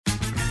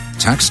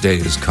Tax day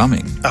is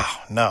coming. Oh,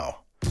 no.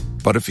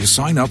 But if you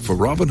sign up for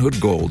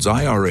Robinhood Gold's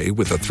IRA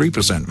with a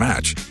 3%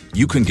 match,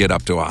 you can get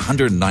up to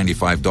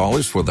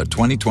 $195 for the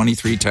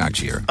 2023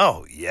 tax year.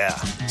 Oh, yeah.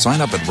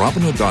 Sign up at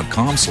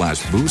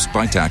Robinhood.com/boost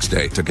by tax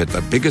day to get the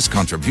biggest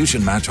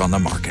contribution match on the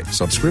market.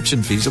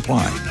 Subscription fees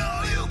apply.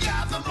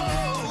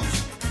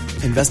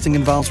 Investing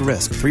involves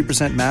risk.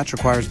 3% match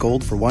requires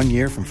gold for 1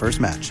 year from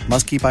first match.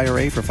 Must keep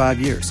IRA for 5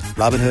 years.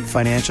 Robinhood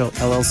Financial,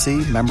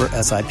 LLC, member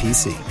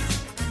SIPC.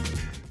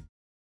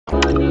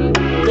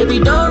 Baby,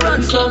 don't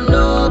run from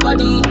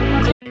nobody.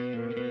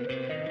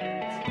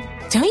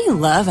 Don't you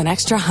love an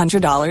extra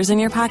 $100 in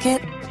your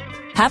pocket?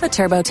 Have a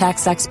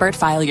TurboTax expert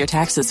file your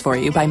taxes for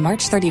you by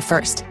March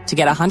 31st to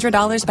get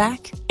 $100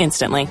 back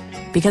instantly.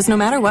 Because no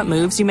matter what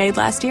moves you made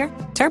last year,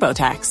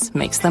 TurboTax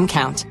makes them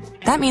count.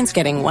 That means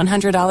getting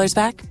 $100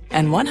 back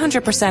and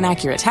 100%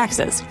 accurate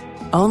taxes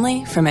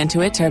only from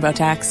Intuit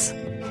TurboTax.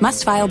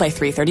 Must file by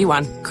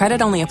 3/31.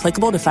 Credit only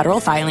applicable to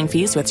federal filing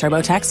fees with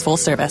TurboTax full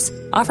service.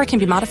 Offer can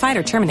be modified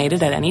or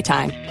terminated at any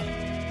time.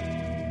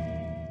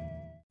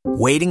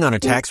 Waiting on a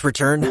tax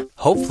return?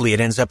 Hopefully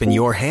it ends up in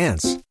your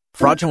hands.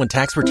 Fraudulent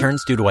tax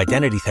returns due to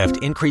identity theft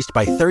increased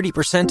by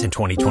 30% in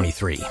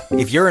 2023.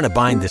 If you're in a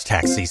bind this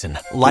tax season,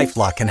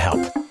 LifeLock can help.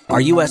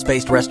 Our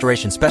U.S.-based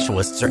restoration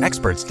specialists are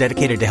experts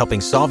dedicated to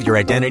helping solve your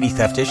identity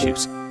theft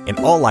issues. And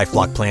all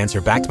LifeLock plans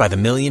are backed by the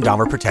 $1 Million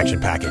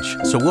Protection Package.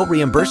 So we'll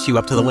reimburse you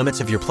up to the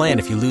limits of your plan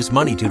if you lose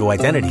money due to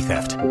identity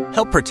theft.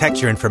 Help protect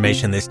your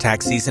information this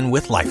tax season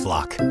with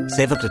LifeLock.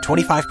 Save up to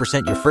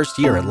 25% your first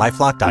year at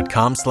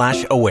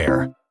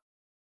LifeLock.com/aware.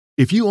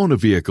 If you own a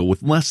vehicle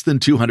with less than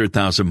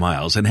 200,000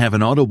 miles and have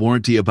an auto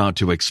warranty about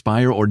to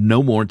expire or no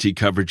warranty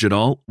coverage at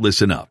all,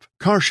 listen up.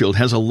 CarShield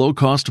has a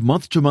low-cost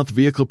month-to-month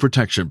vehicle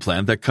protection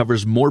plan that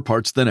covers more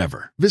parts than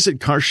ever. Visit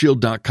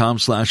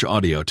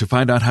carshield.com/audio to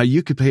find out how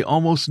you could pay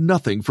almost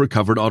nothing for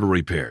covered auto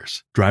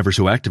repairs. Drivers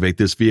who activate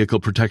this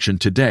vehicle protection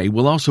today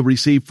will also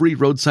receive free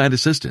roadside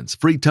assistance,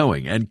 free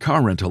towing, and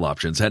car rental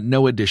options at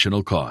no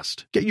additional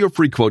cost. Get your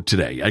free quote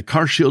today at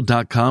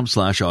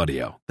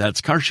carshield.com/audio.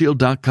 That's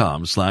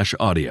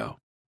carshield.com/audio.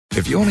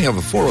 If you only have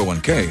a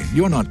 401k,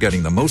 you're not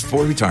getting the most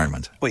for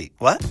retirement. Wait,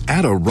 what?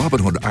 Add a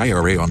Robinhood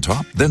IRA on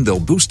top, then they'll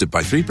boost it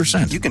by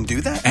 3%. You can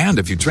do that? And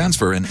if you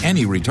transfer in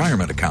any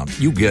retirement account,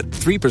 you get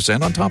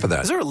 3% on top of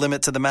that. Is there a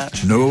limit to the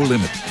match? No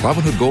limit.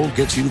 Robinhood Gold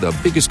gets you the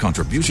biggest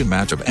contribution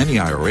match of any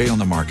IRA on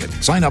the market.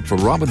 Sign up for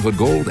Robinhood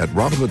Gold at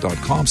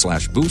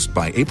Robinhood.com/boost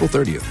by April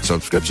 30th.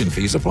 Subscription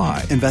fees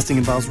apply. Investing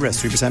involves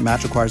risk. 3%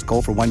 match requires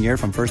gold for 1 year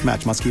from first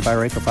match. Must keep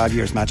IRA for 5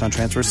 years. Match on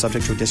transfers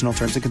subject to additional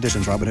terms and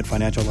conditions. Robinhood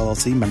Financial,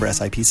 LLC, member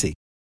SIPC.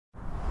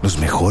 Los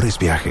mejores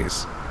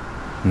viajes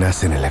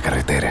nacen en la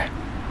carretera,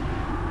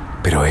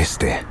 pero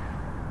este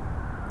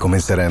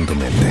comenzará en tu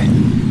mente.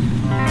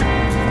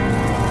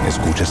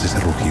 ¿Escuchas ese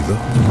rugido?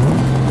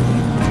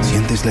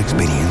 ¿Sientes la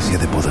experiencia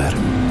de poder?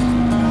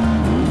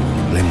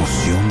 ¿La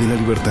emoción de la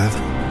libertad?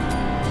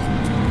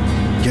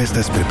 Ya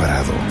estás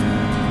preparado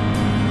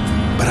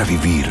para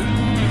vivir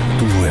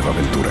tu nueva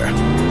aventura.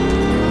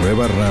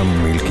 Nueva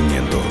Ram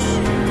 1500.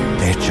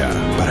 Hecha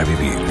para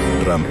vivir.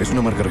 Ram es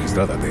una marca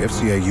registrada de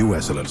FCI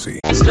US LLC.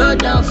 Slow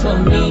down for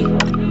me.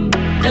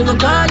 They go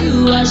call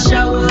you a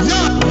shower.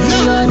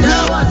 You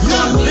know what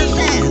for me.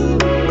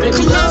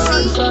 Baby, don't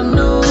run from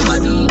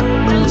nobody.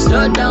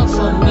 Slow down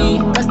for me.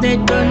 Cause they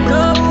don't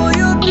know who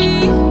you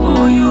be.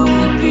 Who you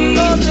be.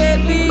 Oh,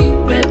 baby,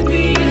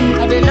 baby.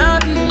 I they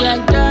love you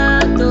like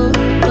that, though.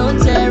 Don't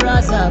tear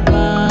us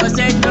apart. Cause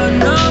they don't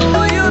know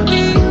who you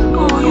be.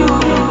 Who you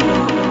be.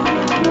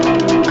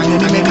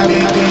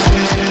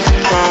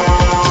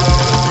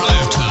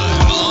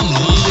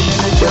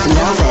 With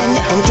Melvin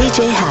and DJ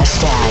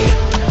Hashtag.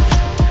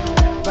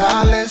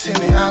 Violence in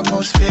the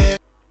atmosphere.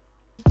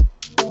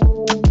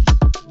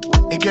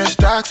 It gets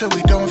dark so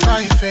we don't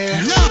fight fair.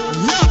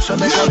 So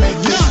make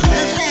this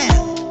clear.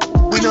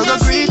 We no go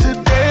agree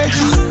today.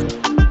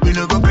 We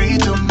no go agree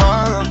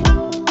tomorrow.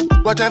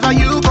 Whatever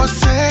you go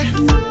say,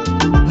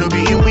 no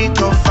being weak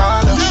go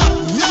follow.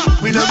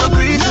 We no go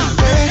agree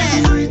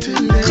today.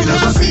 We no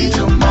go agree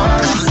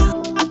tomorrow.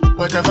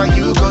 Whatever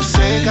you go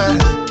say, guys.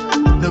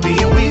 No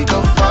being weak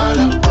go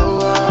follow.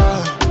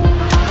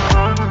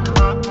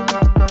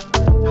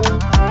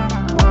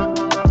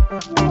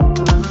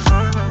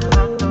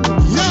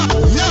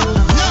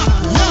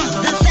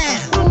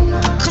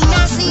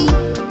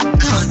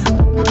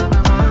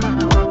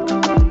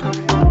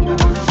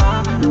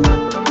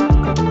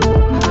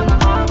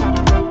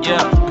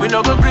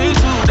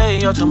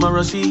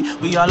 Tomorrow, see,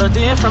 we all are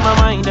different, my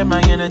mind and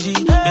my energy.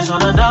 It's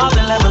on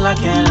another level, I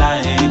can't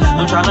lie.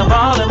 I'm trying to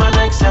ball in my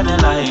next 7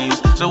 lives.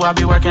 So I'll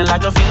be working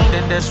like a fiend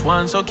in this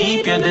one. So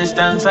keep your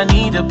distance. I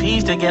need a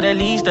piece to get at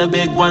least a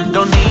big one.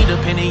 Don't need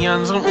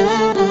opinions.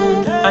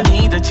 I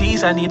need the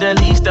cheese, I need at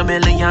least $1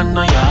 million.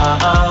 No,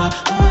 yeah.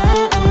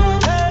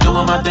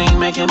 Doing my thing,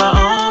 making my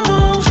own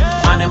moves.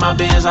 Minding my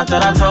biz, I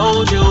thought I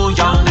told you.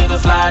 Young nigga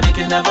fly, they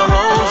can never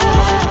roll.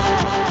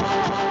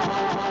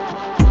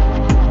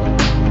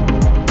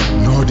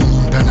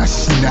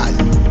 International,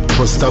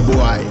 Costa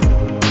Boy,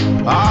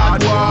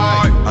 hard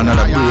boy.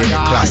 Another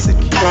brilliant classic.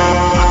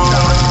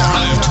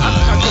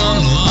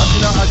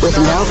 With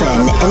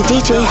Melvin and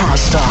DJ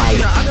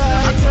Hashtag.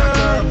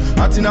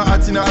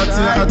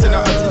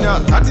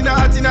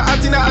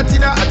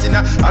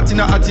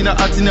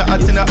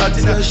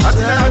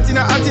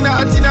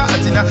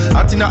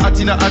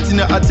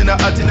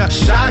 Atina.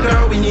 Shy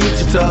girl, we need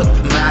to talk.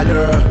 My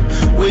girl,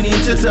 we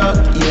need to talk.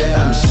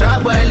 Yeah, I'm shy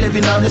boy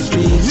living on the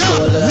streets.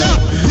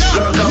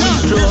 Girl, going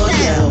strong.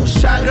 Yeah,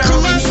 shy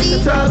girl, we need to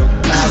talk.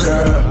 My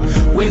girl,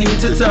 we need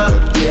to talk.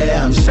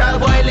 Yeah, I'm shy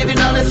boy living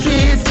on the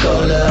streets.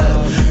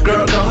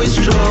 Girl, going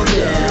strong.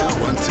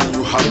 Yeah, one thing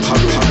you have.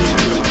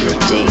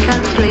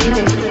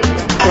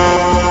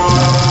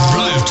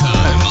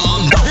 Drivetime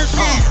on.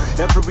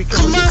 Every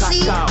weekend we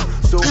catch out.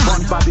 So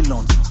born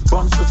Babylon,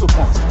 born so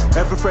fun.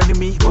 Every friend of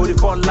me, go they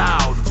fall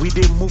loud. We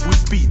they move with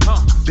speed.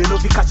 They know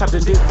we catch up,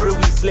 then they pray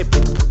we sleep.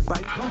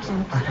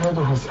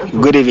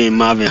 Good evening,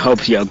 Marvin.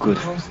 Hope you are good.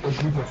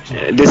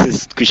 This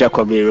is Kusha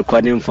Kobe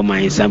recording for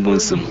my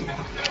Sambonsum.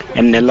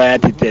 And the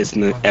loyalty test,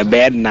 a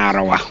bad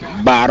Narawa,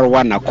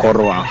 Barwa,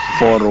 Nakorwa,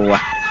 Forwa,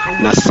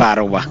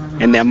 Nasarawa,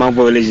 and the amount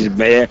of villages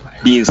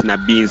beans na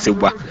beans.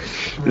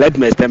 Let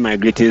me extend my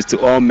greetings to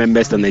all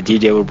members on the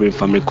DJ Will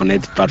Family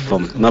Connect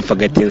platform. Not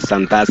forgetting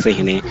Santa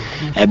Sehine,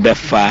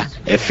 Ebefa,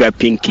 Efra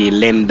Pinky,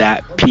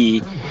 Linda,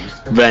 P,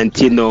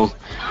 Valentino,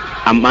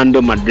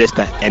 Amando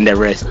Madresta, and the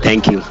rest.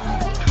 Thank you.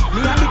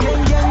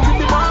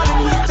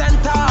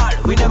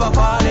 We never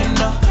fall in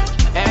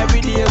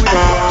every day.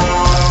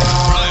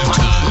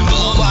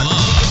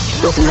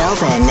 With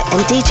Melvin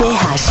and DJ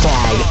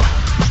Hashtag.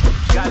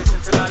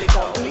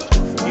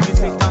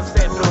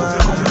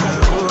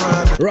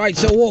 Right,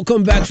 so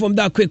welcome back from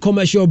that quick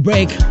commercial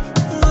break.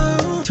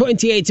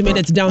 28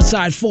 minutes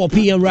downside, 4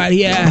 p.m. right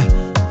here.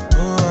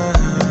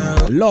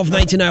 Love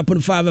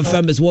 99.5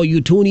 FM is what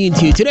you tune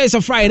into. Today's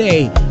a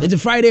Friday. It's a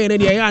Friday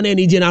and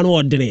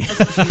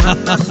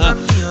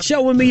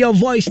share with me your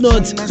voice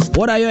notes.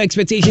 What are your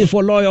expectations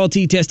for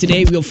loyalty test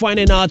today? We're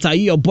finding out, are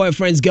you your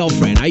boyfriend's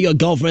girlfriend? Are you your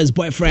girlfriend's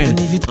boyfriend?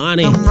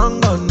 Annie.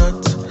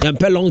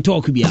 Long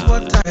talk.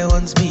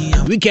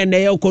 Weekend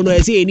day,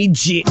 say any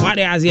G. What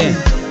is it?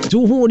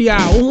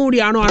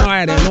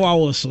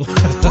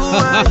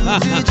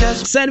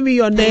 Send me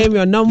your name,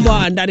 your number,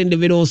 and that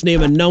individual's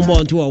name and number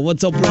onto our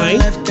WhatsApp line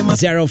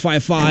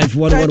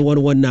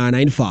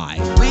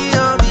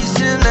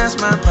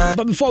 055-111-1995.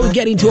 But before we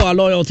get into our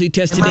loyalty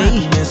test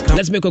today,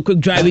 let's make a quick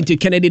drive into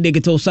Kennedy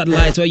Digital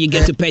Satellites, where you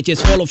get to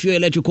purchase all of your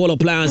electrical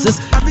appliances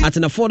at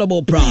an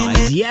affordable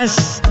price.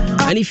 Yes.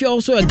 And if you're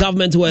also a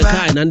government worker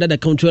and under the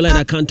Controller and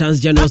Accountants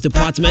General's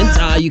Department,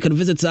 you can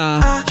visit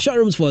our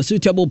showrooms for a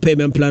suitable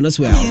payment plan as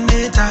well.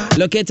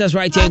 Locate us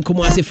right here in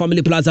Kumasi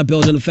Family Plaza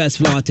building, first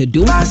floor to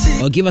do,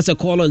 or give us a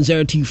call on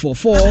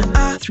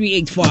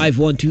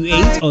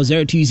 0244-385-128 or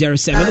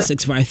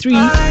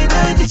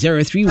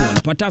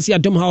 0207-653-031. Patasia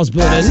Dome House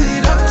building,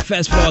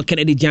 first floor,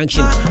 Kennedy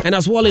Junction. And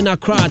as well in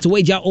Accra to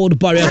Wager Old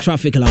Barrier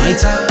Traffic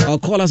Light, or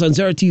call us on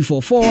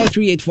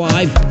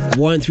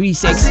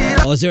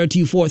 0244-385-136 or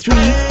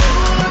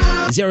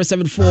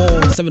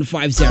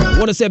 0243-074-750.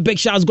 Want to say big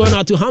shouts going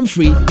out to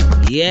Humphrey.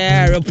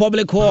 Yeah,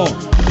 Republic Hall.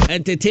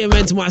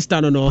 Entertainment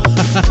master, no.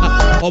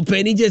 Or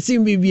Penny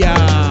Jessim Bibia.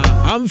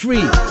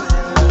 Humphrey.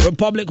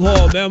 Republic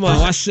Hall, Bema,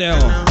 Wasel.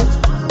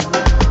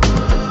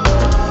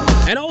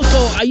 And also,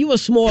 are you a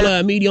small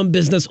or medium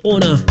business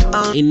owner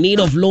in need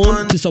of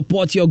loan to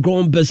support your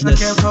growing business?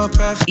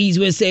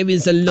 Easyway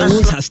Savings and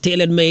Loans has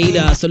tailor-made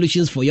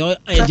solutions for your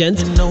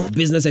agent,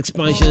 business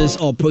expansions,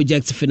 or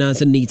project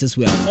financing needs as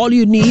well. All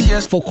you need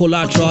for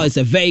collateral is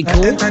a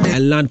vehicle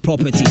and land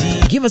property.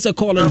 Give us a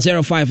call on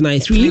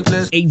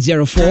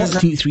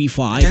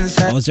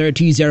 0593-804-235 or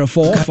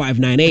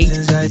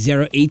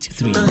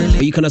 0204-598-083.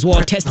 Or you can as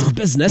well test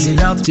business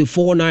to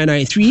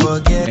 4993,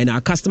 and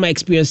our customer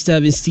experience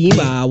service team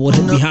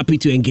would be happy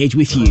to engage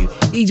with you.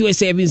 Easyway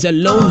Savings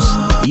and Loans,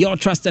 your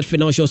trusted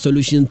financial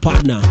solution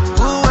partner.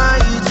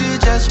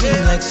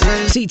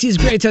 CT's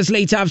greatest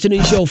late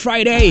afternoon show,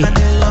 Friday.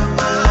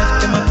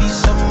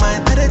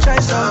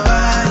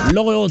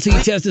 Loyalty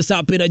test is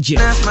up in a gym.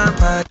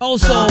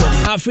 Also,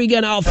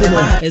 African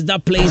Alfimo is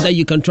that place that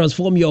you can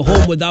transform your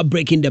home without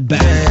breaking the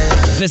bank.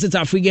 Visit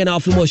African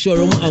Alfimo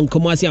showroom on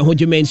Kumasi and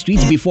Hojo Main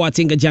Street before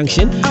Atinga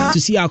Junction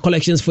to see our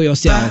collections for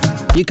yourself.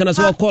 You can as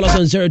well call us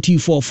on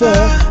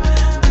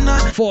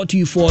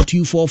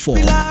 0244-424-244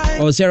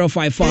 or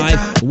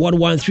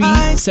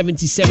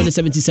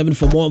 055-113-7777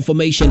 for more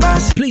information.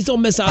 Please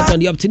don't miss out on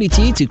the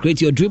opportunity to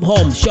create your dream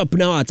home. Shop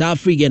now at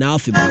Afriga and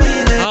Alfimo.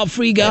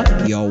 Afriga,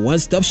 your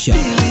one-stop shop.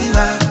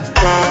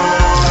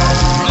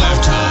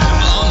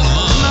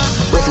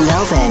 With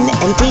Melvin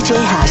and DJ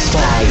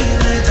Hashtag.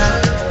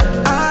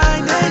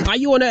 Are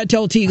you on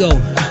Airtel Tigo?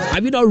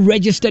 Have you not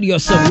registered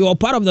yourself? You are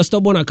part of the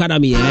Stubborn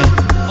Academy,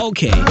 eh?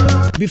 Okay.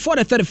 Before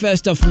the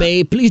 31st of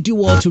May, please do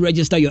well to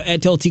register your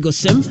Airtel Tigo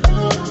SIM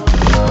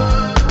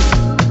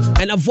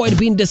and avoid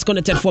being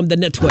disconnected from the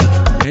network.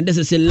 And this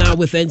is in line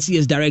with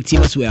NCS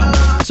directive as well.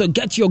 So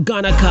get your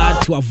Ghana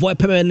card to avoid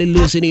permanently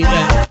losing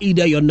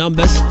either your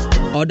numbers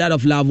or that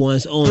of loved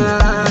ones owned.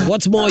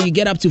 What's more, you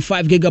get up to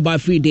 5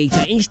 gigabyte free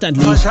data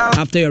instantly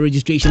after your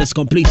registration is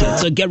completed.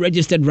 So get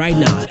registered right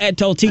now.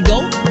 Airtel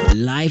Tigo,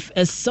 life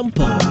is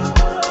simple.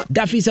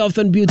 Daffy's Health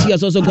and Beauty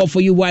has also got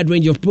for you a wide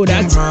range of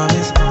products.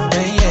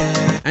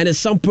 And there's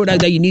some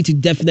product that you need to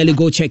definitely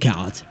go check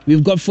out.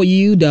 We've got for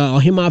you the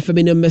Ohima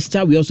Feminine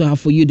Mister. We also have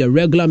for you the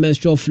regular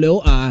menstrual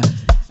flow.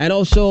 And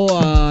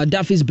also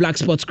Daffy's Black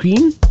Spot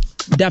Cream.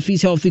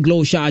 Daffy's Healthy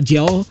Glow Shower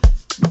Gel.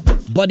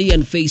 Body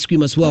and face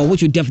cream as well,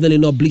 which will definitely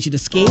not bleach the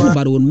skin,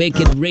 but will make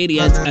it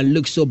radiant and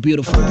look so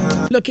beautiful.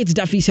 Locate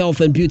Daffy's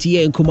Health and Beauty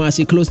here in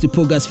Kumasi, close to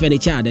Pogas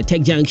Furniture, the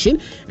Tech Junction,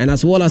 and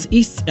as well as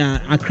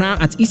Accra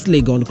at East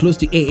Legon, close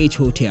to AH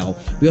Hotel.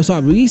 We also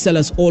have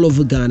resellers all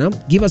over Ghana.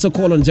 Give us a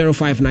call on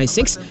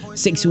 0596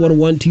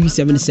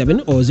 611277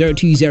 or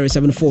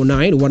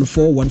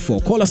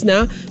 0207491414. Call us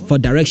now for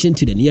direction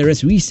to the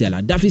nearest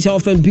reseller. Daffy's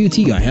Health and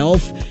Beauty, your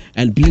health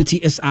and beauty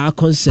is our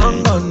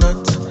concern.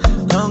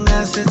 Long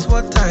as it's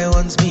what I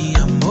want, me,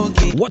 I'm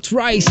okay. What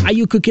rice are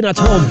you cooking at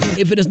home?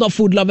 If it is not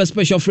Food Lover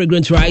Special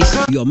Fragrance rice,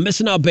 you're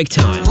missing out big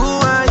time.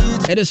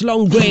 It is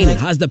long grain,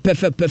 has the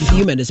perfect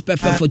perfume, and is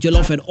perfect for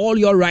jollof and all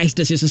your rice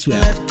dishes as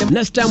well.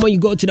 Next time when you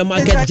go to the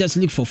market, just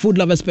look for Food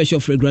Lover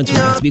Special Fragrance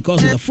rice,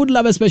 because with the Food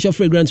Lover Special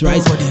Fragrance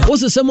rice,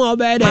 also some more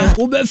better.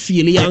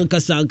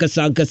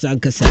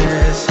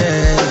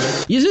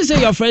 You should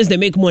say your friends they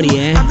make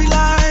money,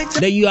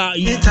 that you are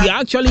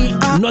actually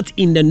not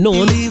in the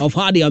known of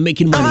how they are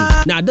making money.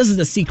 Now this is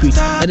the secret.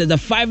 It is the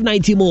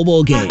 590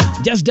 mobile game.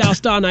 Just dial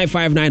star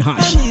 959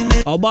 hash.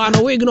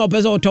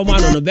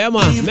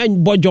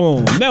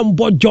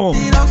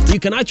 You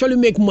can actually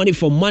make money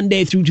from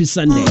Monday through to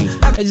Sunday.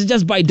 It's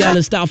just by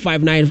dialing star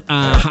 59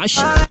 hash,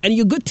 and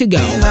you're good to go.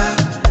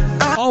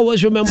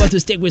 Always remember to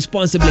stay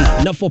responsibly,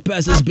 not for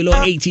persons below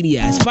 18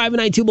 years.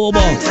 590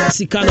 mobile,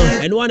 Sikano,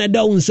 and one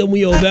down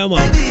somewhere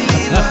Obama.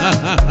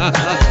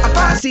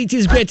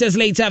 City's greatest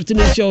late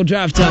afternoon show,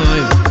 Drive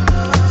Time.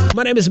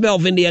 My name is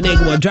Melvin the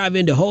Enigma,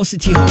 driving the whole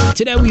city home.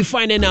 Today we're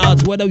finding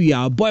out whether you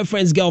are a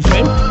boyfriend's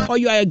girlfriend or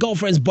you are a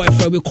girlfriend's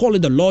boyfriend. We call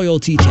it the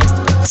loyalty test.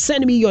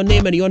 Send me your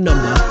name and your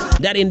number,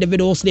 that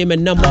individual's name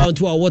and number,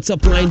 onto our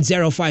WhatsApp line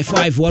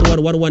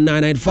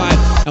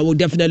 055-1111-995, and we'll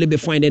definitely be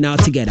finding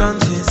out together.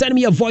 Send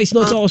me a voice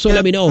note also.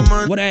 Let me know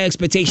what are your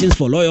expectations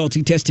for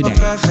loyalty test today.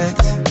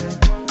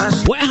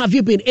 Where have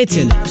you been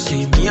eating?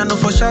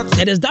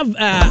 And is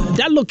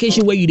that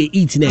location where you they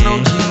eat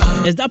now?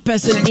 Is that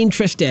person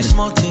interested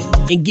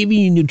in giving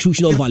you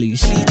nutritional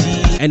values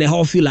and a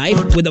healthy life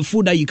with the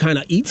food that you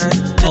cannot eat?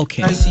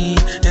 Okay.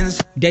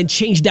 Then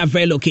change that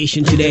very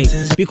location today,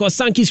 because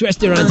Sanki's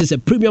Restaurant is a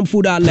premium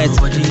food outlet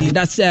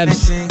that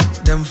serves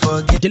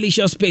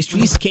delicious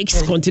pastries,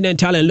 cakes,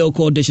 continental and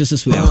local dishes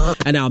as well.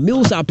 And our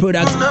meals, our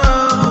products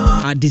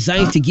are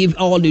designed to give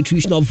all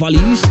nutritional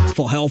values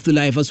for healthy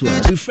life as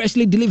well. We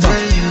freshly deliver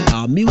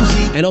our meals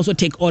and also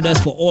take orders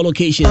for all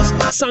occasions.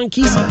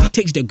 Sanki's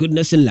takes the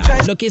goodness in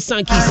life. Locate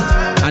Sanki's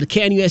at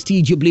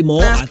KNUST Jubilee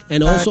Mall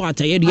and also at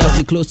Ayedi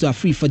close to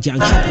Free for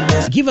Junction.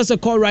 Give us a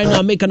call right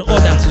now, make an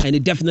order, and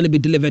it definitely be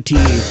delivered to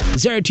you.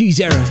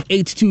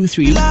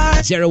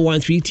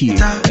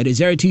 020-823-0132. It is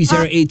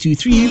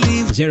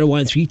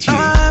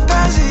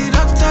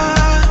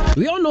 020-823-0132.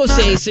 We all know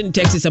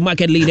Syntex is a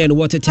market leader in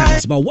water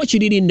tanks, but what you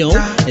didn't know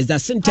is that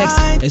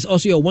Syntex is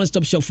also your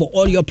one-stop shop for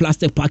all your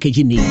plastic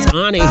packaging needs.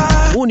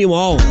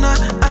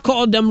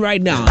 Call them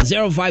right now,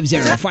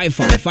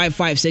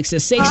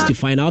 050-55-5566 to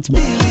find out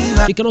more.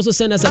 You can also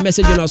send us a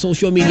message on our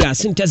social media,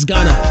 Syntex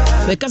Ghana.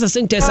 Because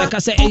Syntex, I can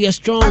say, you're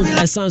strong,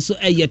 and sounds so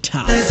you're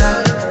tough.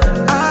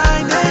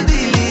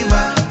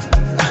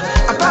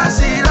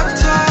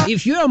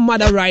 If you're a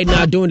mother right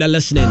now doing the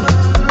listening,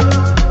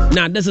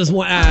 now this is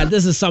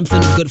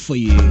something good for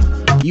you.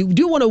 You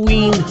do want to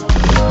win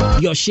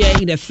your share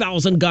in that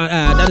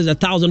is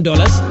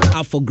 $1,000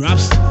 up for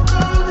grabs.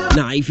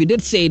 Now, if you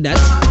did say that,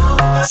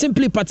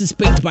 simply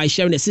participate by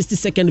sharing a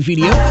 60-second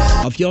video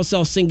of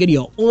yourself singing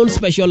your own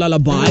special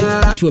lullaby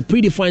to a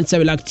predefined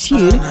Cerelac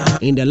tune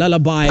in the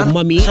Lullaby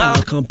Mummy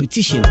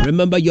competition.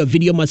 Remember, your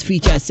video must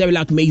feature a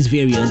Cerelac Maze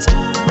variant.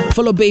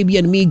 Follow Baby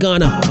and Me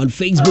Ghana on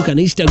Facebook and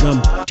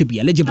Instagram to be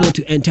eligible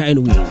to enter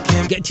and win.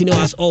 Get to know,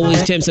 as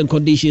always, terms and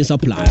conditions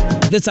apply.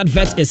 This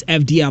advert is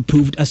FDA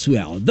approved as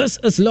well. This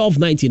is Love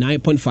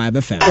 99.5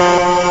 FM.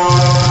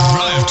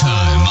 Drive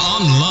Time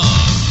on Love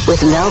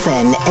with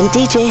Melvin and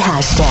DJ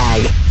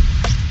Hashtag.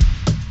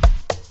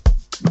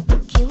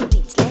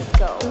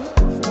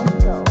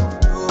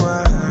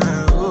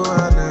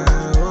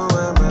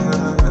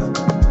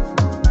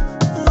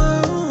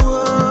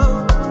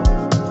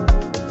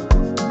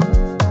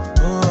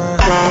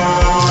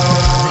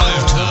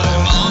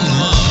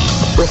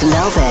 With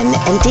Melvin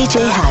and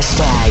DJ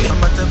Hashtag.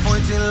 I'm at a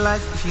point in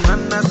life, if you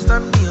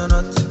understand me or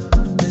not,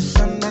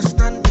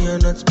 misunderstand me or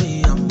not,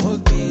 me, I'm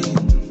okay.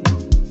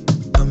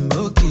 I'm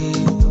okay.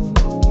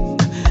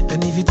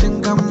 And if you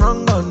think I'm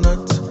wrong or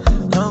not,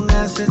 long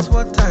as it's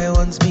what I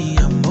want, me,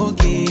 I'm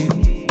okay.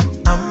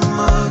 I'm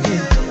okay.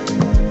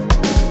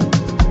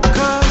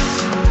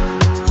 Cause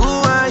who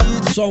are you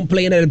Song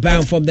playing at the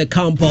band from the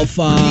camp of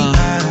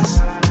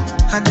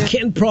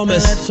Ken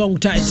Promise. Song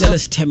title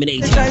is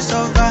Terminated.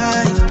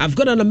 I've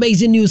got an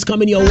amazing news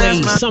coming your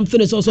way.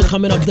 Something is also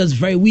coming up this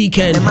very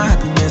weekend.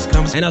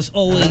 And as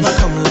always,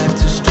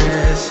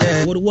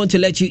 I would want to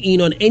let you in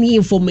on any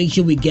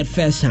information we get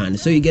firsthand,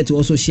 so you get to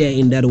also share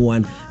in that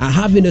one. I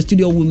have in the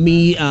studio with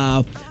me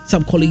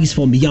some colleagues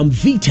from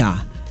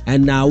Yamvita.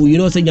 And now you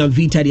know say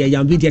Yamvita there,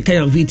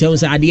 Yamvita on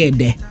say adie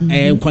de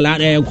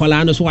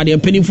kwala no so adie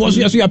penny for so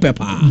your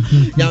pepper.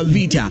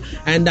 Yamvita.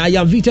 And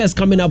Yamvita is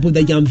coming up with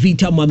the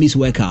Yamvita Mummies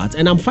workout,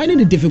 and I'm finding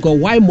it difficult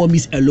why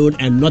mummies alone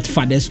and not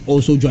fathers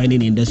also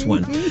joining in this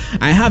one.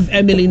 I have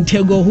Emily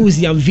Ntego, who is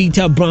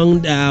Yamvita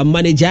brand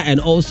manager,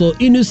 and also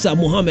Inusa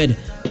Mohammed,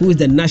 who is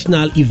the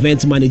national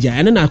event manager.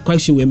 And then a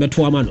question we met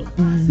Tuamano.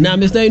 Now,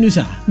 Mr.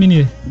 Inusa.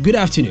 Minnie. Good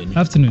afternoon.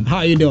 Afternoon. How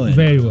are you doing?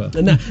 Very well.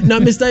 Now,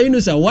 Mr.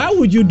 Inusa, why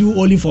would you do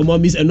only for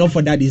mommies and not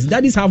for daddies?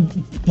 Daddies have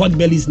pot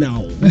bellies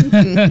now.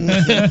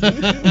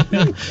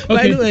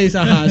 But anyways,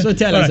 so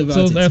tell us about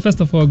it. So,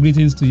 first of all,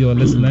 greetings to your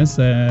listeners.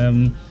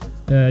 To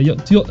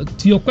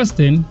your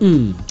question,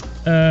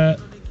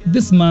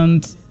 this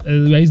month,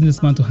 we are using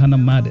this month to honor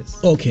mothers.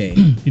 Okay.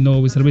 You know,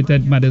 we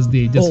celebrated Mother's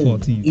Day just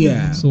 14.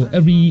 Yeah. So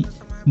every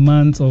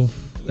month of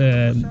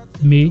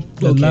May,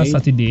 the last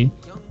Saturday,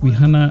 we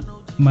honor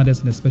mothers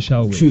in a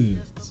special way. True.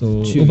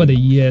 So over the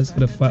years, for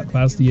the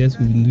past years,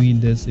 we've been doing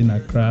this in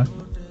Accra,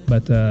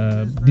 but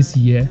this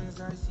year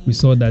we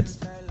saw that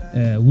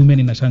women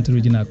in Ashanti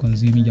region are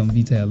consuming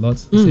Yamvita a lot.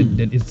 So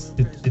then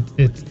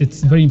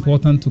it's very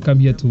important to come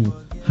here to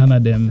honor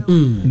them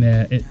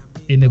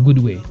in a good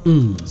way.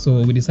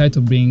 So we decided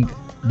to bring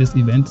this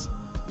event,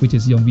 which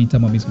is Yamvita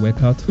Mummies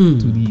Workout, to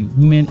the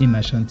women in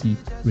Ashanti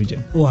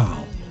region.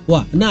 Wow.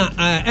 Wow. Now,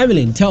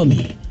 Evelyn, tell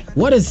me,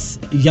 what is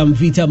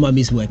Yamvita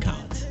Mummies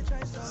Workout?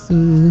 So,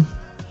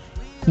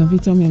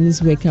 Yamvita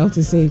Mummies Workout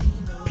is a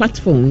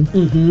platform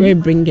where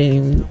we bring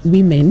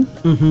women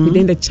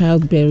within the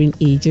childbearing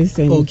ages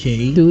and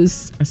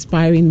those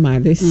aspiring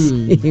mothers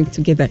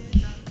together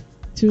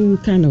to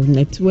kind of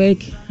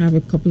network, have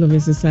a couple of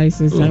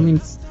exercises. I mean,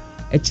 it's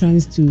a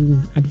chance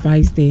to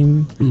advise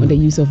them on the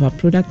use of our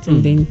product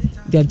and then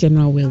their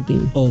general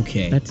well-being.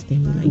 Okay, that's the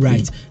whole idea.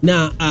 Right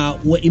now,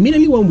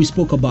 immediately when we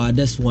spoke about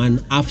this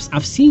one,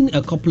 I've seen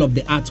a couple of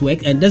the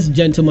artwork, and this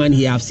gentleman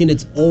here, I've seen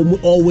it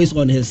always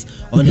on his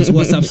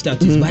WhatsApp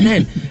status. But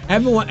then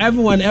everyone,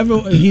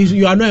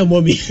 you are not a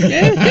mommy.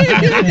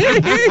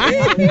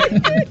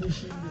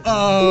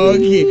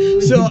 Okay,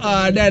 so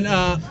then.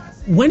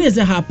 When is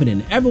it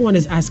happening? Everyone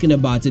is asking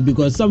about it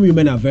because some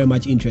women are very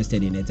much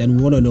interested in it, and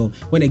we want to know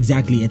when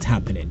exactly it's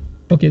happening.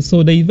 Okay,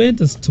 so the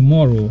event is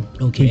tomorrow,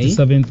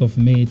 27th of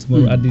May,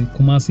 tomorrow at the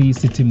Kumasi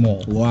City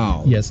Mall.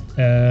 Wow. Yes,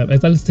 at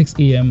 6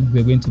 a.m.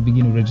 we're going to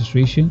begin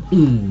registration,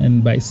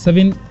 and by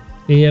 7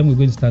 a.m. we're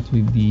going to start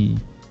with the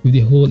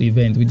whole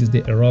event, which is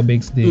the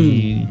aerobics,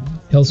 the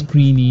health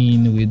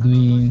screening. We're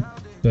doing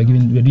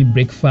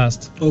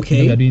breakfast.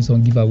 Okay. We're doing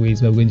some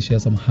giveaways. We're going to share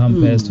some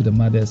hampers to the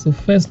mothers. So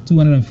first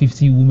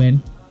 250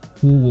 women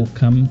who will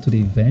come to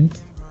the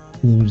event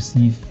will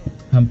receive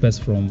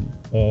hampers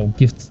or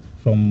gifts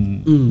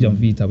from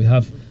Yamvita. We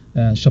have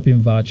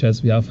shopping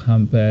vouchers, we have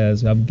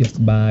hampers, we have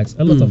gift bags,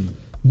 a lot of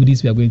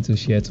goodies we are going to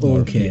share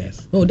tomorrow. Okay.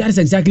 Yes. Oh, that is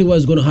exactly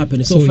what's going to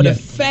happen. So for the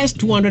first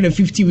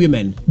 250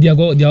 women, they are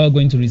all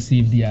going to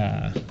receive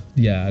their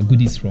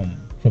goodies from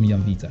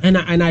Yamvita.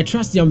 And I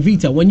trust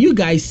Yamvita. When you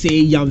guys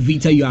say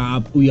Yamvita, you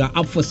are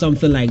up for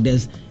something like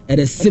this. It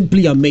is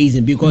simply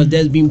amazing because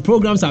there's been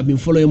programs I've been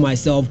following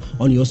myself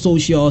on your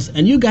socials,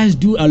 and you guys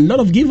do a lot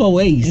of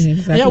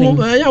giveaways.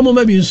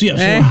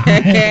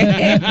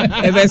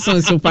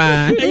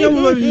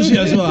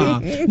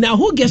 Now,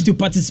 who gets to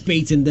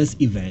participate in this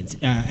event,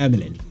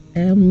 Emily?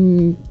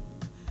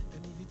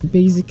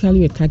 Basically,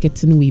 we're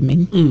targeting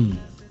women.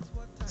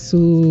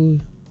 So,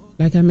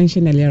 like I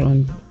mentioned earlier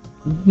on,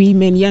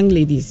 women, young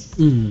ladies.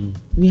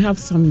 We have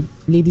some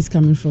ladies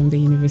coming from the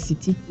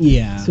university.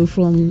 Yeah. So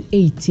from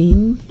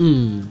 18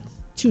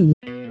 to.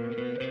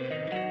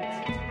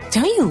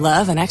 Don't you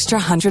love an extra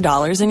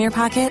 $100 in your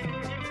pocket?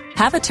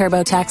 Have a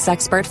TurboTax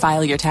expert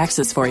file your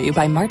taxes for you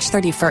by March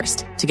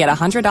 31st to get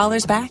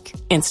 $100 back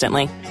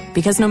instantly.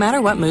 Because no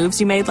matter what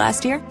moves you made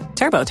last year,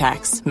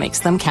 TurboTax makes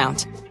them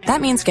count.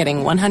 That means getting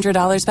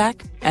 $100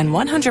 back and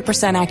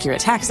 100% accurate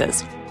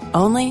taxes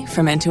only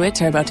from Intuit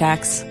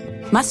TurboTax.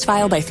 Must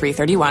file by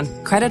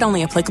 3/31. Credit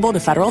only applicable to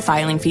federal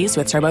filing fees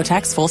with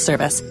TurboTax full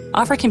service.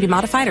 Offer can be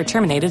modified or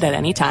terminated at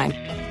any time.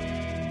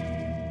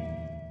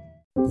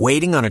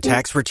 Waiting on a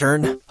tax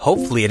return?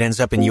 Hopefully it ends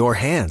up in your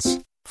hands.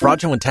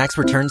 Fraudulent tax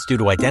returns due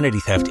to identity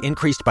theft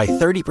increased by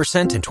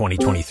 30% in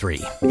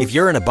 2023. If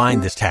you're in a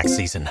bind this tax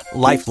season,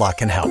 LifeLock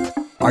can help.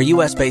 Our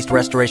U.S.-based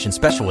restoration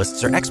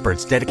specialists are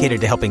experts dedicated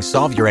to helping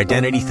solve your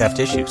identity theft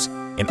issues.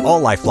 And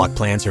all LifeLock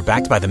plans are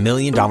backed by the $1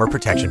 Million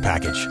Protection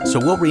Package. So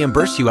we'll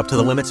reimburse you up to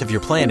the limits of your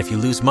plan if you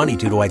lose money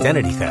due to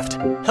identity theft.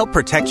 Help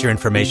protect your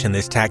information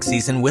this tax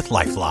season with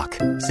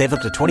LifeLock. Save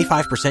up to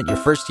 25% your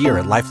first year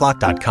at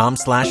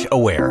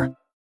LifeLock.com/aware.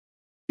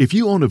 If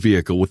you own a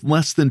vehicle with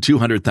less than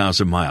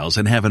 200,000 miles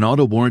and have an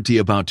auto warranty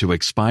about to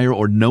expire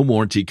or no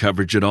warranty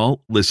coverage at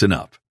all, listen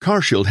up.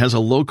 CarShield has a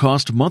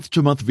low-cost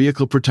month-to-month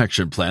vehicle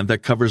protection plan that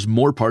covers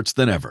more parts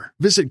than ever.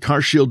 Visit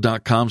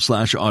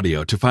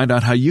carshield.com/audio to find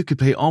out how you could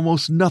pay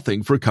almost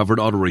nothing for covered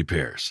auto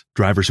repairs.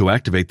 Drivers who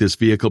activate this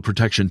vehicle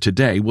protection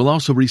today will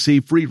also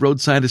receive free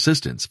roadside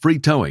assistance, free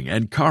towing,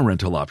 and car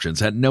rental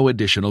options at no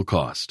additional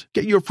cost.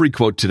 Get your free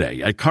quote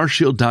today at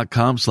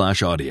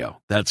carshield.com/audio.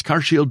 That's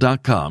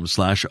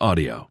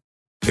carshield.com/audio.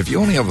 If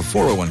you only have a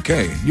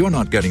 401k, you're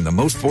not getting the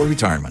most for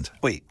retirement.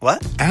 Wait,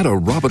 what? Add a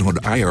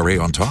Robinhood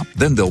IRA on top,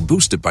 then they'll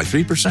boost it by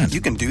 3%. You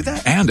can do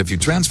that? And if you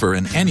transfer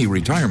in any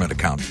retirement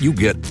account, you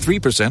get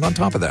 3% on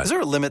top of that. Is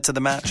there a limit to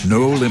the match?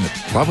 No limit.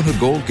 Robinhood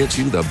Gold gets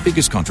you the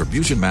biggest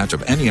contribution match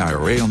of any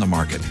IRA on the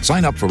market.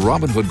 Sign up for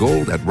Robinhood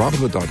Gold at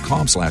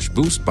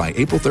Robinhood.com/boost by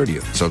April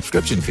 30th.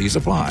 Subscription fees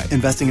apply.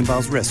 Investing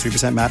involves risk.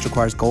 3% match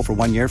requires gold for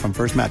 1 year from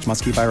first match.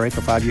 Must keep IRA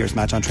for 5 years.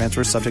 Match on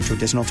transfers subject to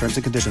additional terms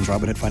and conditions.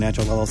 Robinhood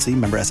Financial LLC,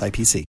 member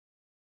SIPC.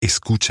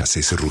 ¿Escuchas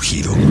ese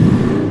rugido?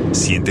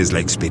 ¿Sientes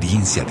la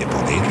experiencia de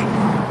poder?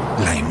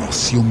 ¿La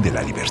emoción de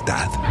la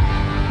libertad?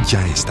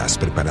 Ya estás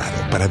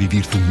preparado para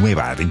vivir tu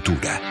nueva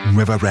aventura.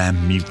 Nueva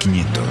Ram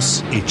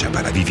 1500, hecha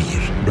para vivir.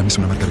 Ram es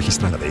una marca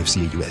registrada de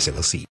FCA US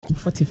LLC.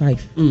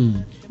 45.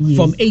 Yes.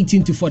 From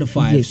 18 to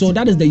 45. Yes. So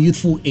that is the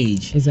youthful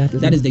age.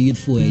 Exactly. That is the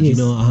youthful age. Yes.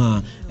 You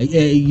know,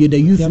 you're the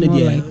youth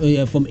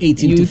from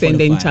 18 to 45. Youth and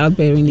then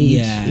childbearing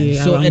age.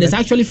 Yeah. So it is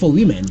actually for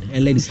women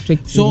and ladies.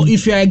 So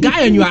if you're a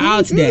guy and you are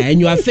out there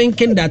and you are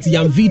thinking that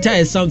Yamvita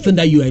is something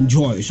that you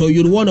enjoy, so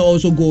you'd want to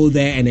also go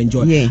there and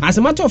enjoy. Yeah. As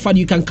a matter of fact,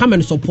 you can come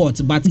and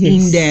support, but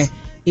in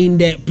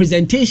the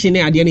presentation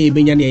at the end of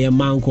the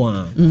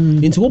manko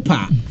into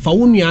opa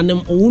for man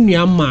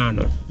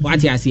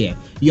what you say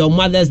your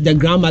mothers, the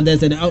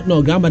grandmothers, and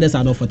grandmothers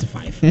are not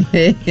 45.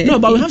 No,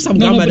 but we have some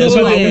grandmothers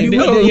who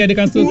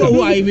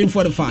are even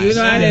 45. You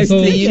know,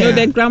 honestly,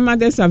 the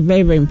grandmothers are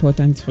very, very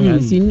important for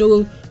us. You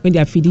know, when they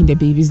are feeding the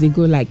babies, they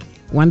go like,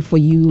 one for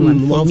you,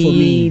 one for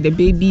me. The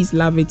babies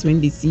love it when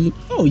they see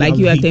like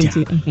you are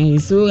tempting.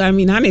 So, I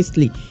mean,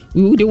 honestly,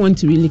 we wouldn't want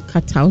to really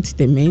cut out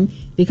the men.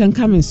 They can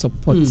come and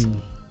support.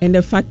 And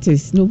the fact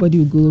is, nobody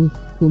will go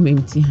home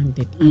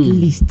empty-handed. At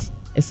least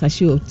a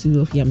sachet or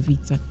two of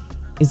Yamvita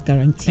is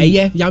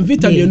guaranteed.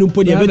 Yamvita,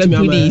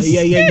 goodies.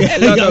 A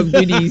lot of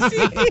goodies.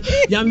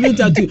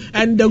 Yamvita too.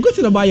 And the good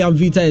thing about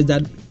Yamvita is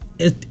that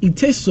it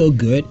tastes so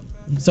good.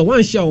 So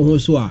one show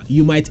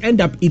you might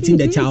end up eating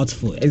the child's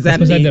food.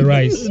 Exactly. Especially the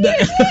rice.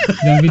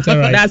 Yamvita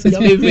rice. That's his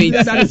favorite.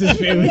 That is his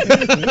favorite.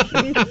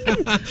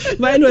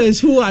 But anyways,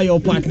 who are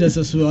your partners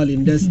as well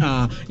in this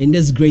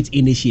great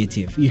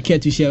initiative? You care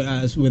to share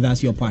with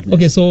us your partners?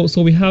 Okay, so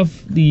we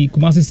have the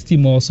Kumasi City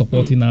Mall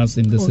supporting us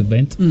in this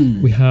event.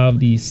 We have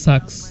the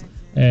SACS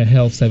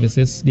health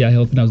services. They are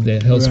helping us with the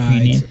health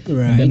screening.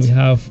 And then we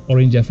have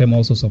Orange FM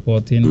also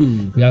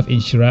supporting. We have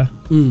Inshira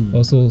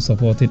also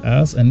supporting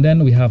us. And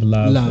then we have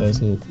Love.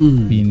 Also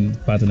being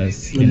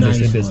partners in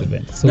this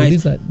event. So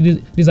these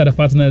are the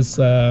partners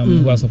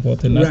who are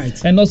supporting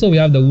us. And also we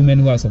have the women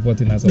who are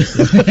supporting us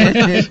also.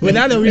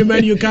 Without the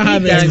women, you can't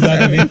have it.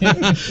 Exactly.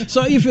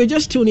 So if you're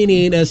just tuning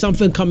in, there's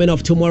something coming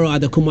up tomorrow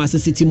at the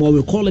Kumasi City Mall.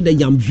 We call it the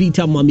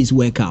Yamvita Mommy's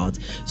Workout.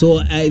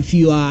 So if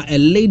you are a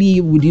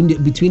lady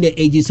between the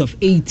ages of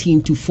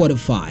 18 to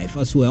 45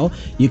 as well,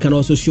 you can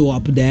also show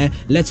up there.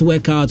 Let's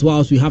work out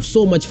whilst we have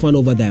so much fun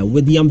over there.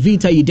 With the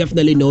Yamvita, you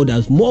definitely know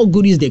there's more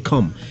goodies they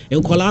come.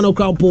 In Kolano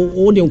Krampo,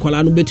 all the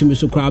Kolano Betumiso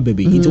so crowd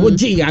baby. It's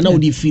OG, I know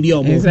the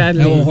video.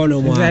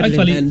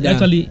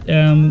 Actually,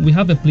 we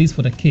have a place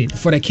for the kids.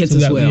 For the kids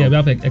as well. Yeah, we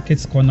have a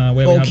kids corner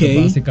where we have the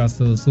bouncy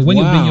castle. So when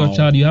you bring your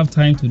child, you have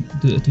time to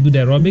do the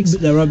aerobics.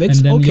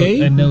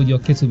 And then your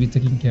kids will be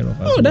taken care of.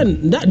 Oh,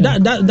 then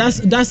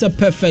that's a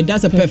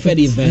perfect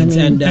event.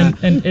 And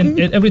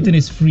everything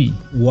is free.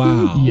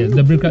 Wow. Yes,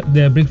 the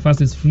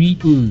breakfast is free.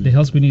 The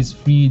health screening is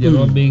free. The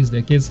aerobics,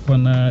 the kids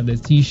corner, the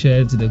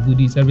t-shirts, the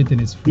goodies, everything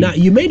is free. Now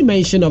you made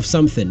mention of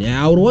something.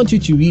 I would want you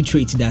to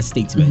reiterate that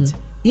statement.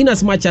 In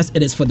as much as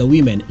it is for the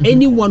women,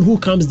 anyone who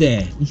comes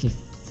there,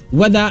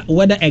 whether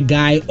a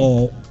guy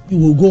or you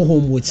will go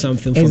home with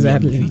something from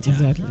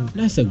Yamvita.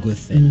 That's a good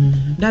thing.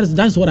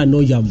 That's what I know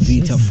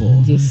Yamvita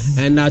for. Yes.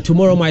 And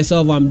tomorrow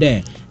myself I'm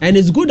there. And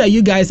it's good that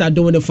you guys are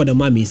doing it for the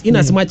mummies. In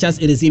as much as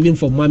it is even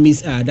for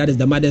mummies, that is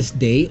the Mother's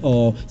Day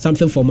or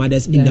something for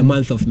mothers in the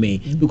month of May.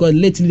 Because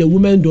lately the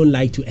women don't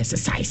like to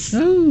exercise.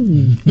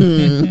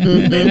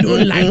 Women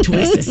don't like to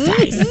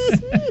exercise.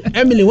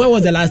 Emily, when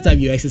was the last time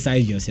you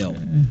exercised yourself?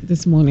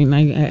 This morning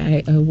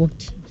I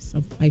walked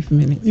some 5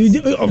 minutes. You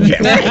did? Okay.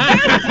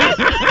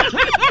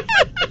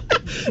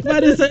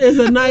 But it's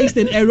a nice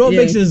thing.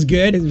 Aerobics is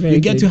good. You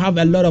get to have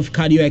a lot of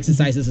cardio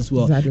exercises as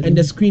well. Exactly. And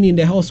the screening,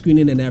 the health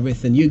screening and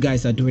everything. You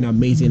guys are doing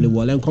amazingly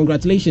well. And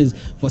congratulations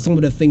for some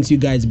of the things you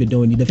guys be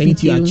doing. The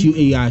feat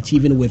you are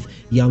achieving with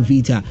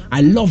Yamvita.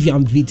 I love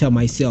Yamvita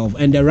myself.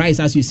 And the rice,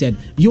 as you said,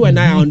 you and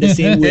I are on the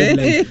same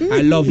wavelength.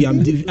 I love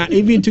Yamvita.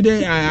 Even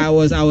today, I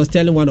was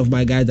telling one of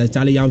my guys that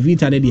Charlie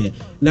Yamvita,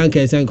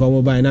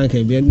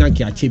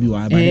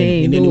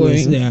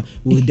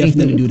 we'll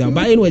definitely do that.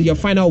 But anyway, your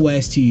final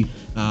words to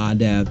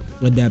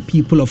the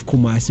people of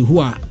Kumasi who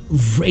are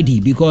ready,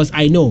 because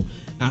I know,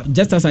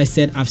 just as I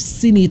said, I've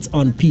seen it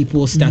on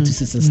people's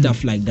statuses and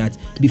stuff like that.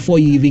 Before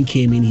you even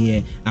came in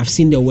here, I've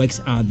seen the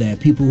works out there,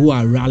 people who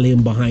are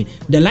rallying behind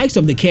the likes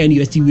of the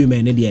KNUST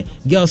women,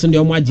 girls in the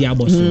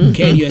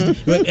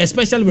KNUST,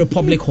 especially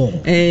Republic Hall.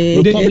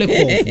 Republic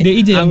Hall. They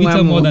eat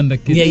Yamvita more than the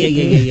kids.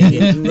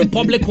 Yeah.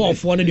 Republic Hall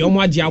for the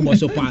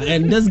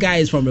and this guy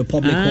is from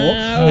Republic Hall.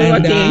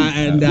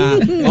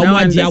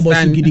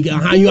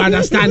 You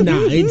understand now?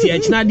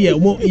 It's not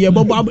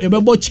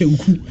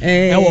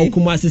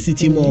Kumasi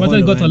City more.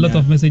 Got a lot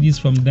of messages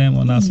from them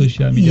on our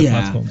social media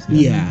platforms.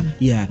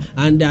 Yeah.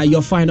 And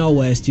your final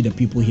words to the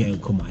people here in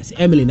Kumasi.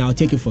 Emily, now I'll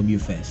take it from you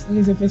first.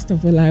 Lisa, first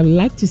of all, I would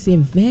like to say a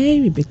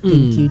very big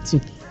thank you to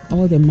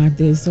all the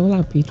mothers, all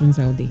our patrons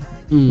out there.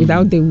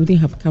 Without them, we wouldn't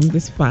have come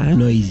this far.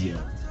 No easier.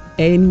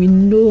 And we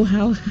know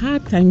how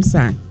hard times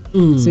are.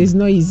 So it's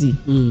not easy.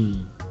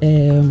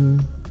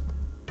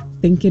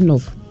 Thinking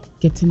of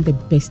getting the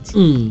best,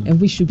 and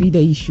we should be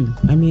the issue.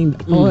 I mean,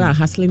 all our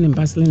hustling and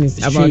bustling is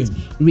about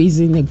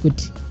raising a good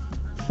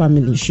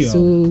family.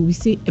 So we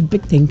say a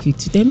big thank you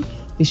to them.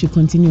 They should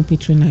continue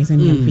patronizing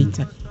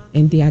Yamvita,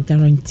 and they are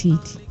guaranteed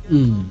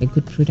a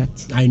good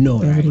product. I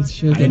know, right?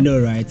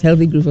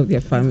 Healthy growth of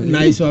their family.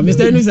 Nice one,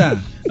 Mr. Enusa.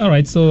 All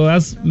right. So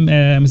as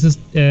Mrs.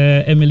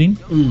 Emmeline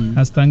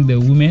has thanked the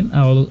women,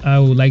 I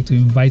would like to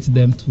invite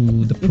them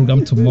to the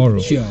program tomorrow.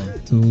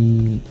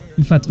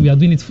 In fact, we are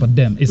doing it for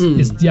them.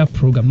 It's their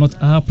program,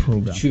 not our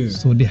program.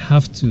 So they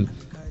have to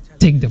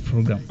take the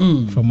program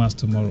from us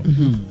tomorrow.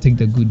 Take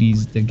the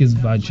goodies, the gift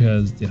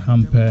vouchers, the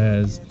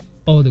hampers,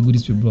 all the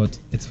goodies we brought.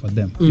 It's for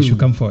them. They should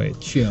come for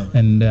it.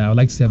 And I would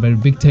like to say a very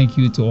big thank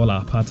you to all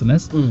our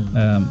partners.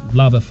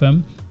 Love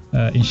FM,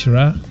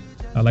 Inshira.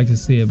 I'd like to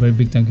say a very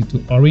big thank you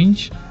to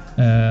Orange,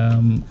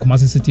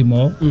 Kumasi City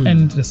Mall,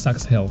 and the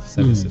Saks Health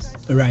Services.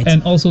 Right.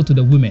 And also to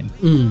the women.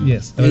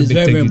 Yes, it's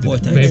very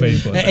important. Very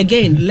important.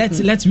 Again,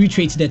 let's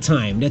reiterate the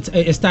time. That's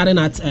starting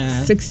at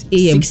 6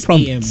 a.m.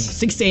 prompt.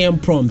 6 a.m.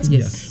 prompt.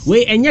 Yes.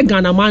 We and your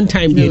Ghana man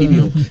time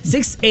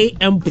 6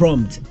 a.m.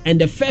 prompt, and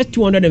the first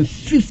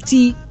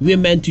 250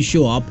 women to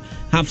show up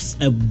have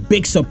a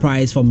big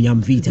surprise from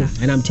Yamvita,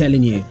 and I'm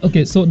telling you.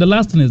 Okay, so the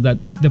last thing is that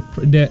the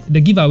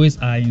giveaways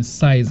are in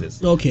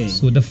sizes. Okay.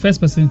 So the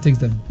first person takes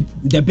the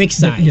big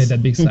size. The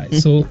big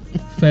size. So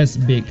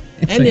first big.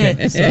 And then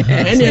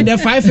the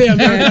 5 a.m.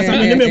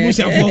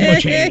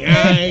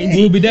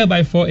 We'll be there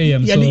by 4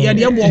 a.m. So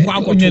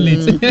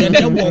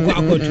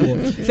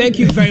thank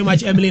you very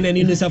much, Emily and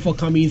Enusa, for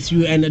coming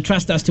through, and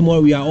trust us,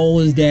 tomorrow we are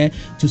always there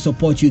to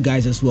support you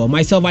guys as well.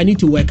 Myself, I need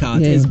to work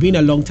out. It's been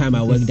a long time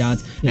I worked out,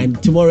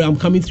 and tomorrow I'm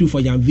coming through for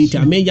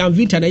Yamvita. I mean,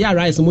 Yamvita,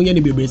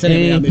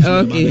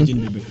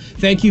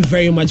 thank you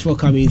very much for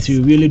coming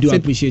through. Really do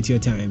appreciate your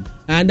time.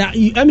 And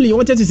Emily, you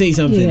wanted to say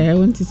something? Yeah, I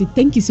want to say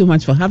thank you so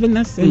much for having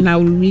us, and I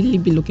will really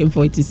be looking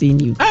forward to seeing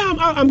you.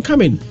 I'm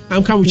coming.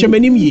 Don't come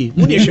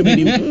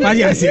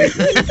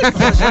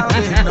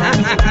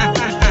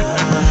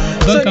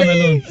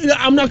alone.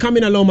 I'm not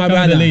coming alone, my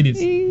brother. The ladies.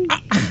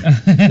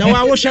 No,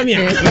 I will show me.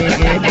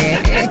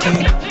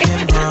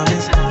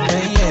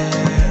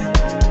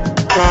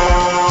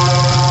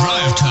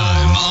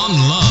 Drivetime on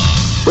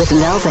Love with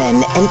Melvin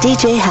and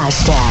DJ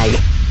Hashtag.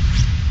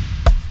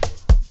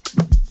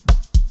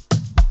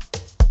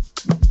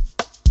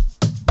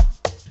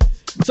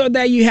 So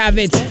there you have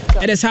it.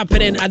 It is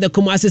happening at the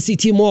Kumasi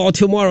City Mall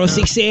tomorrow,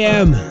 6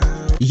 a.m.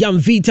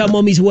 Yamvita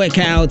Mommy's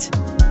workout.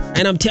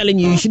 And I'm telling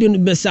you, you shouldn't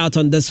miss out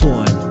on this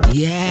one.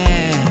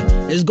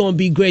 Yeah. It's going to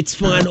be great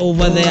fun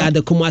over there at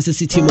the Kumasi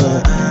City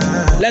Mall.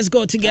 Let's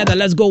go together.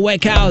 Let's go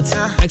work out.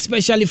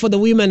 Especially for the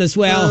women as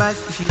well.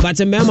 But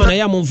remember, I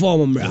am on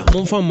form,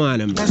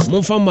 honey.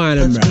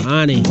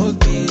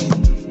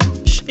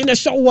 In a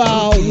short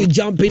while, we're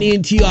jumping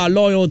into our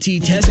loyalty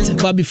test.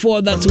 But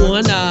before that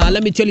one,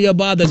 let me tell you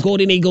about the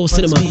Golden Eagle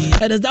Cinema.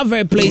 It is that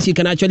very place you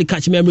can actually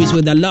catch memories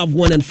with a loved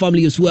one and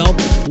family as well.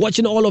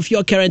 Watching all of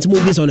your current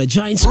movies on a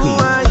giant screen.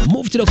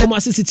 Move to the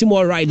Kumasi City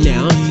Mall right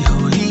now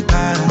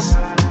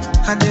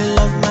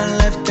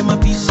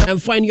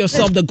and find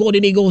yourself the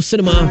Golden Eagle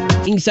Cinema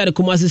inside the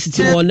Kumasi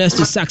City Mall next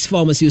to Saks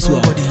Pharmacy as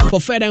well. For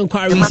further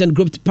inquiries and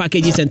group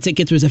packages and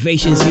ticket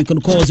reservations, you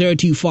can call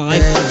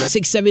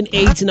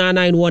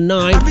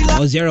 025-678-9919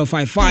 or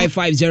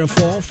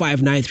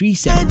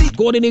 055-504-5937.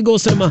 Golden Eagle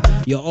Cinema,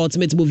 your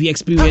ultimate movie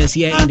experience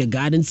here in the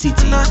Garden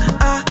City.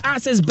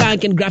 Access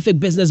Bank and Graphic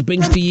Business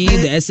brings to you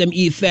the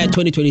SME Fair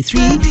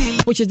 2023,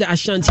 which is the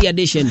Ashanti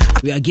edition.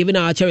 We are giving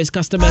our cherished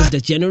customers, the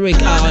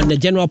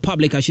general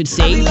public, I should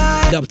say,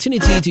 the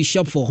opportunity to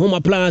shop for home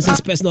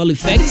appliances, personal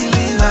effects,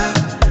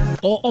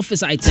 or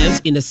office items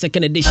in the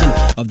second edition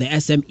of the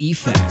SME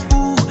Fair.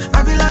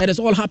 It is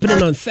all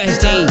happening on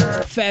Thursday,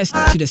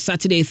 1st to the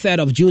Saturday, 3rd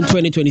of June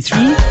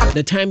 2023.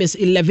 The time is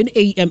 11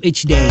 a.m.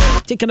 each day.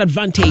 Take an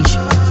advantage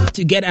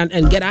to get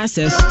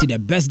access to the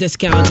best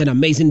discounts and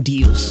amazing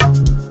deals.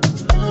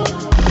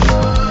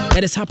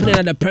 It is happening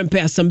at the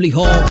Prempeh Assembly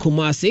Hall,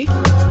 Kumasi.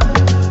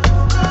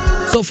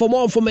 So for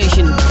more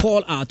information,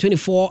 call our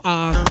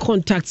 24-hour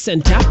contact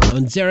center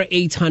on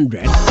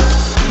 0800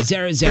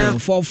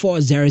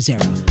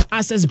 004400.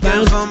 Access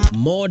Bank,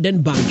 more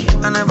than banking.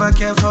 I never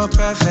care for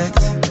perfect.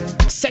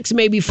 Sex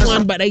may be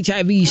fun, but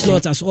HIV is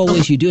not, as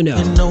always, you do know.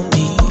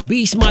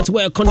 Be smart,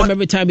 wear a condom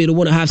every time you don't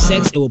want to have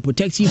sex. It will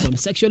protect you from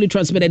sexually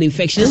transmitted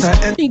infections,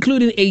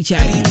 including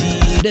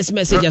HIV. This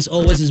message, as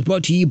always, is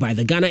brought to you by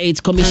the Ghana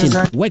AIDS Commission,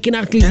 working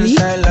actively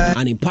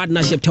and in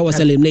partnership towards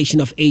elimination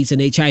of AIDS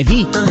and HIV.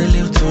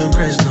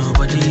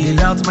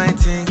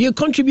 You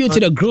contribute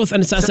to the growth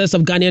and success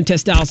of Ghanaian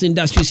textiles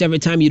industries every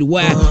time you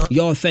wear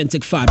your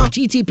authentic fabric.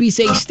 GTP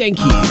says thank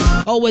you.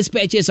 Always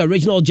purchase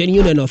original,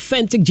 genuine, and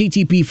authentic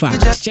GTP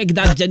fabrics. Check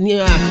that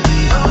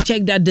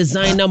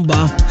design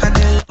number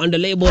on the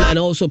label and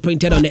also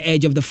printed on the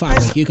edge of the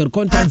fabric. You can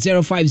contact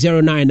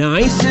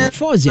 05099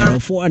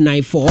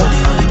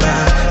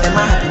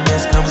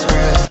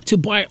 404494 to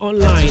buy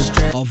online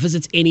or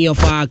visit any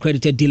of our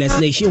accredited dealers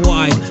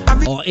nationwide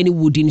or any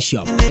wooden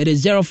shop. It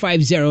is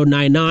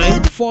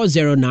 05099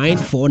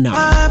 40949.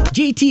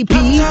 GTP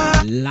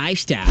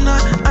Lifestyle.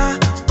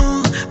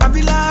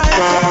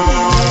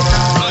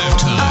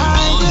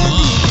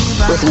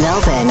 With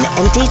Melvin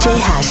and DJ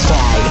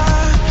Hashtag.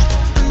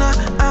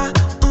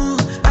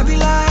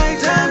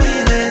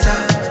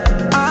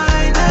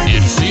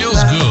 It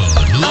feels good.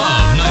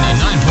 Love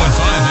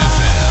 99.5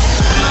 FM.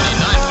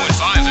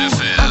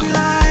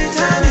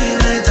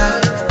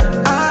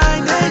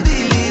 99.5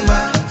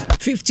 FM.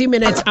 50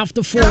 minutes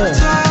after 4.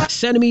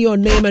 Send me your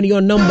name and your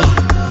number.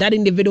 That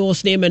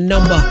individual's name and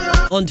number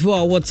onto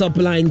our WhatsApp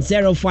line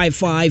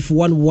 055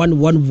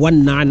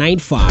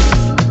 1111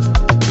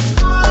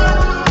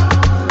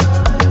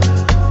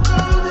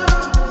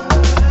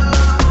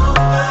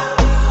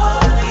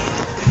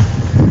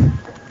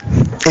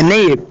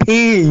 Ene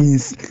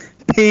peace,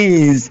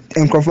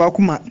 and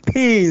Krofakuma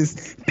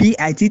peace,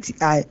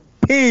 PITTI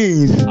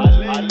peace.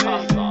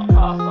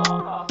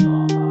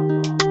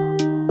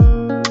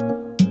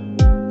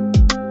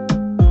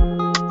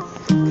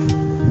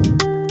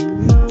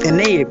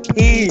 Ene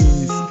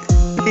peace,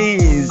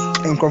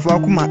 and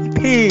Krofakuma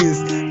peace,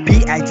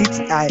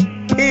 PITTI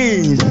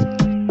peace.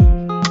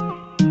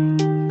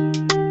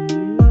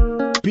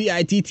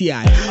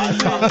 PITTI.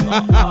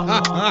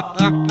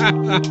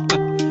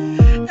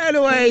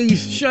 Anyway,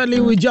 shortly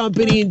we're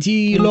jumping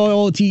into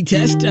loyalty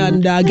test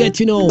and get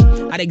to know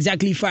at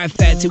exactly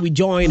 5:30 we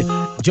join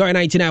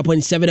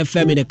 99.7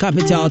 FM in the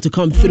capital to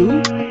come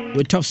through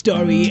with Top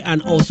Story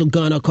and also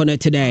Ghana Corner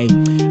today.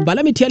 But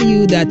let me tell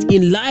you that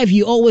in life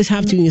you always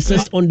have to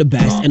insist on the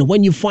best, and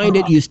when you find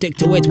it, you stick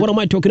to it. What am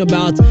I talking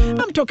about?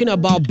 I'm talking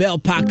about Bell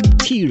Pack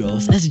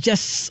T-Rolls. That's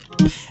just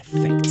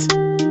perfect.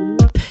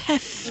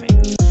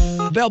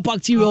 Bell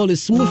Pack T-Roll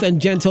is smooth and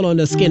gentle on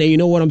the skin, and you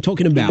know what I'm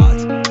talking about.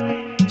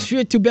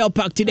 Straight to Bell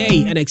Pack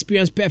today and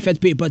experience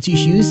perfect paper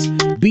tissues,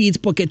 be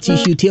it pocket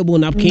tissue, table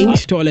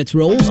napkins, toilet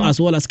rolls, as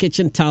well as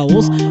kitchen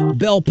towels.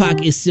 Bell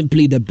Pack is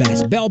simply the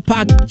best. Bell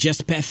Pack,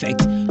 just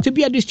perfect. To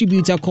be a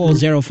distributor, call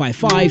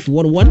 055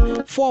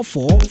 11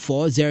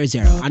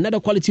 44400. Another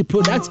quality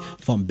product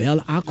from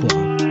Bell Aqua.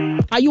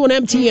 Are you on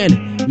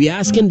MTN? We're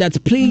asking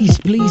that please,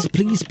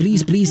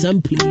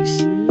 and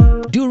please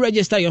do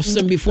register your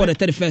SIM before the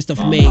 31st of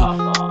May,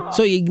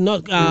 so you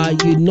not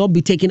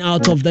be taken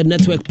out of the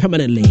network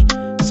permanently.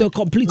 So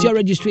complete your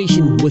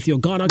registration with your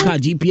Ghana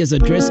card GPS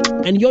address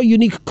and your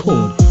unique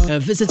code,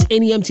 and visit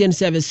any MTN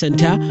service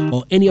center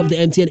or any of the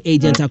MTN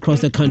agents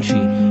across the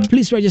country.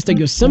 Please register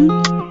your SIM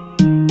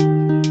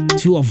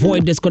to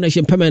avoid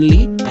disconnection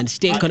permanently and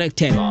stay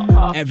connected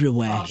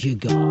everywhere you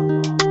go.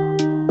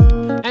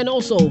 And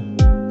also,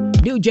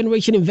 New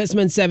Generation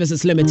Investment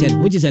Services Limited,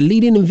 which is a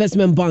leading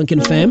investment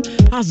banking firm,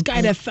 has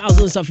guided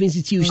thousands of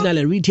institutional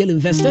and retail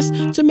investors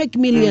to make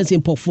millions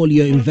in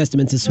portfolio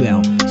investments as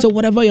well. So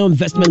whatever your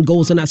investment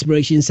goals and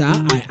aspirations are,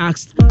 I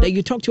asked that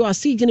you talk to our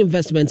seasoned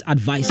investment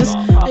advisors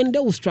and they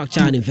will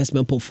structure an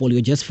investment portfolio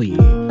just for you.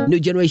 New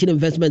Generation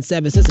Investment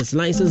Services is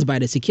licensed by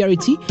the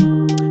Security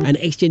and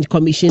Exchange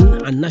Commission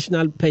and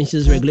National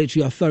Pensions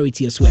Regulatory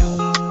Authority as well.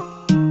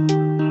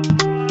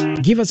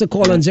 Give us a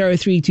call on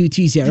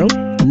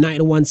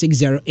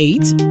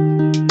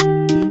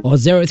 03220-91608 or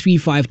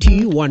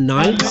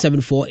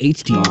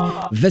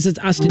 0352197482. Visit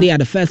us today at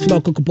the first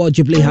floor Kokopo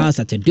Jubilee House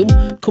at Edum,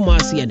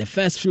 Kumasi, and the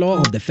first floor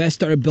of the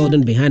first-story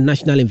building behind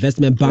National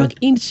Investment Bank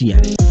in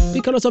Siani.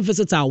 You can also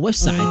visit our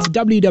website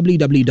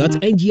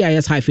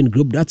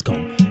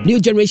www.ngis-group.com. New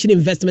Generation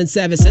Investment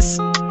Services.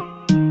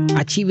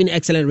 achieving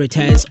excellent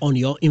returns on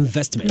your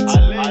investment.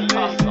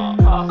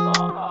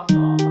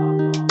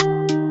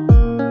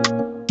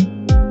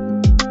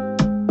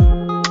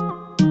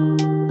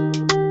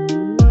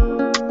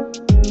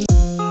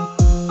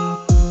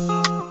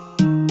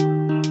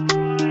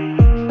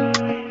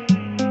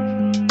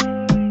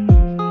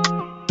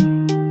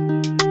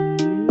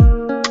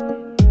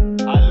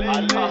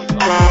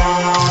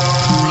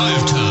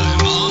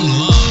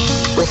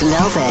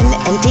 Melvin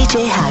and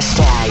DJ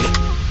Hashtag.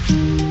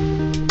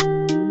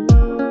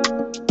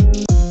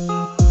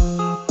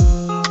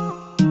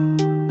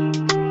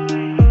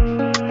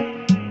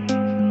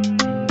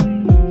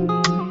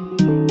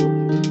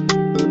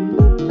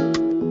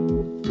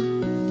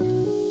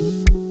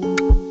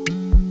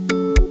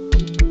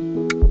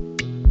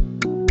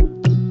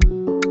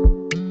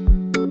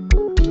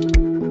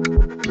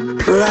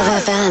 Love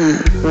FM,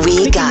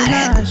 we got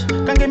it.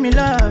 Come give me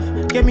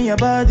love, give me your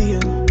body.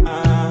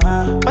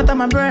 Butter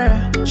my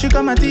bread,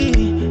 sugar my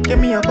tea, give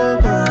me a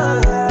cocoa.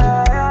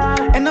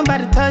 Ain't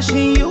nobody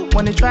touching you,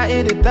 wanna try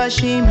it, it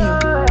touching me.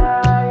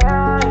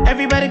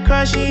 Everybody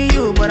crushing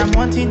you, but I'm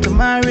wanting to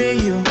marry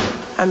you.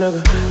 I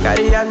know,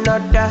 carry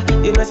another,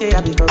 you know, say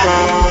I be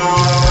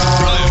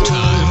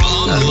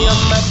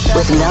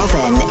with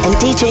Melvin and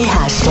DJ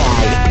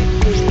Hashtag.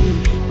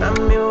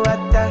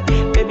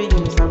 Baby,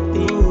 give me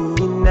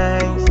something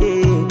nice,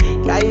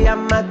 yeah. I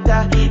am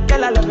matter,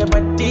 girl, I love your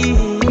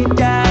body.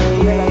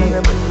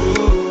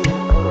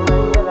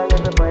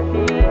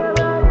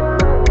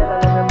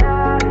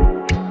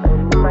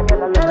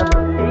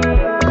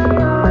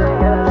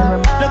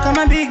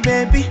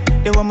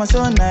 They want my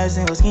so nice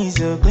and her skin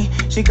so clean.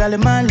 She call it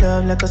my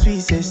love like a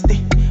sweet sister.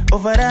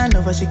 Over and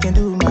over, she can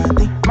do my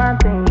thing.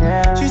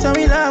 Yeah. She's so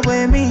in love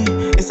with me.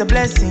 It's a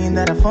blessing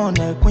that I found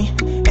a queen.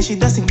 And she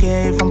doesn't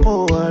care if I'm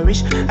poor or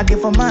rich. I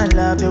give her my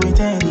love till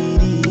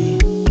eternity.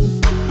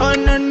 Oh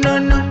no, no,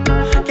 no.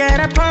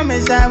 Can I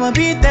promise I will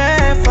be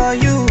there for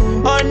you?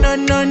 Oh no,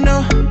 no,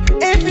 no.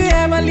 If you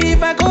ever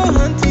leave, I go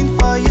hunting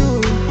for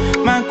you.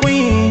 My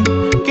queen,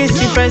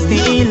 kiss you first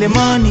thing in the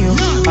morning.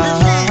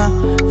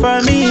 For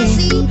me,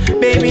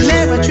 baby,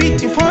 never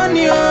treat you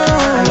funny.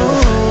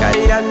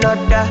 Carry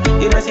another,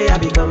 you know say I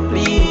be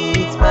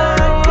complete,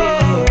 man.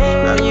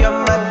 Yeah. Now you're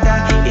matter,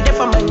 it's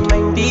for my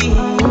mind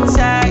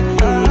inside.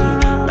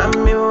 Yeah.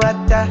 Mommy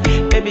water,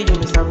 baby, give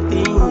me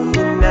something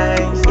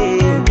nice.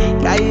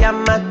 Yeah. Carry a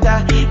matter,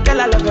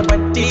 girl, I love your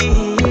body.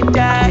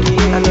 Yeah.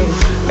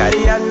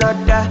 Carry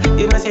another,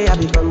 you know say I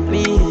be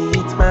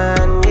complete,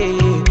 man. Yeah.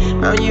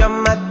 Now you're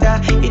matter,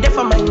 it's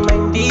for my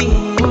mind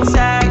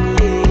inside.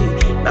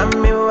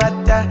 Mommy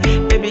water,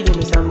 baby, give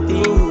me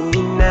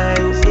something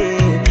nice,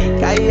 yeah.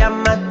 Kaya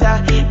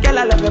mata, girl,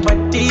 I love your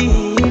body,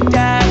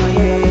 yeah.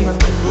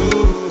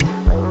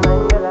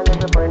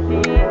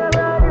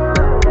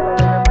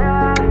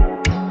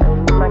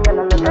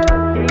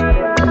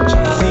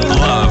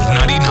 Love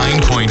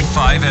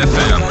 99.5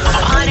 FM.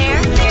 On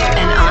air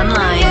and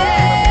online.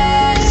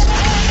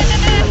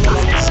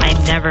 I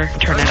never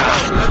turn it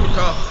off.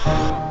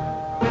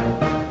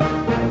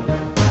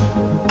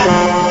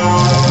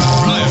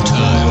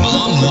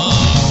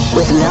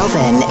 With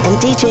Melvin and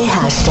DJ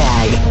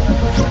Hashtag.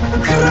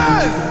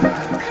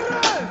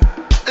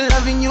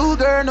 Loving you,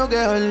 girl, no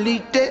girl,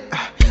 holiday.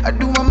 I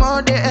do my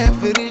more day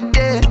every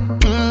day.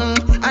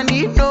 I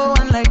need no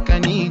one like I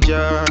need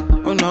ya.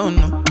 Oh no,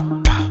 no.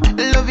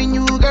 Loving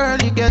you, girl,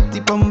 you get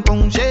the pom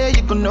pom share.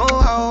 You can know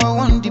how I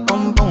want the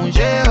pom pom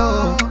share.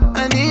 Oh,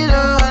 I need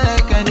no one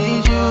like I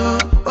need you.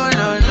 Oh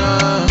no, no.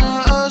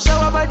 Oh, show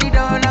our body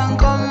down and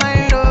come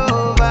right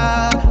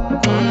over.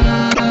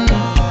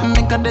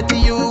 Make a dirty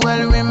you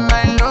well with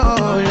my love,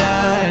 la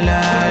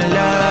la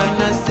la.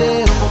 I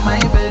say for my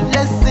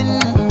blessing,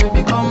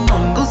 baby come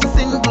on, good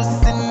sin,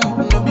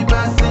 no be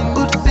passing,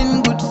 good sin,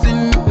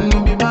 no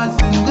be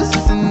passing, good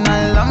sin,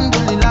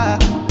 alhamdulillah,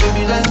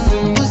 baby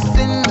blessing, good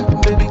sin,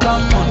 baby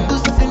come on,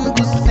 good sin,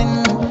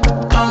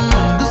 come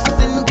on, good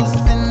sin,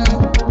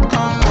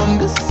 come on,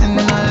 good sin,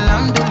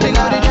 alhamdulillah. Take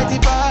out the dirty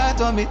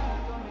part of me,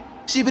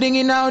 she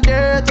bringing out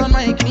dirt on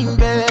my clean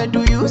bed. Do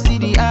you see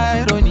the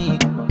irony?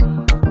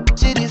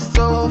 Shit is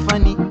so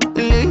funny.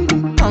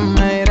 On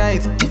my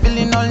right, she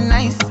feeling all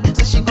nice,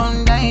 so she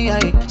gon' die.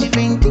 She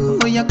fainting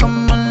when you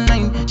come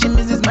online. She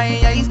misses my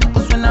eyes,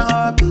 cause when I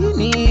hop in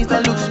knees,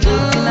 I look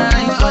straight in her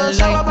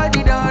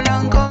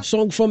eyes.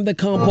 Song from the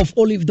camp of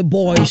Olive the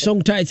Boy.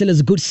 Song title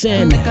is Good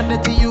Sin.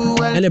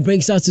 And it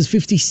brings us to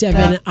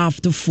 57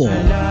 after 4.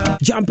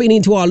 Jumping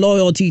into our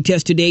loyalty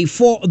test today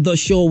for the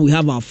show, we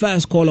have our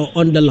first caller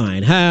on the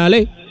line.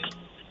 Hello?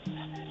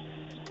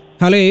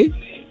 Hello?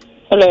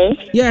 Hello?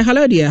 Yeah,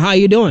 hello dear. How are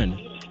you doing?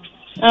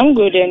 I'm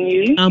good, and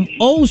you? I'm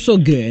also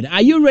good.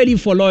 Are you ready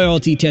for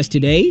loyalty test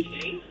today?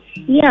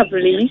 Yeah,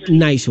 please.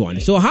 Nice one.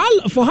 So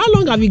for how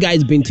long have you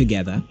guys been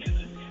together?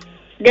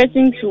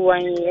 Getting to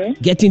 1 year.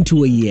 Getting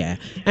to a year.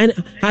 And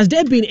has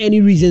there been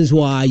any reasons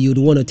why you'd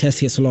want to test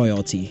his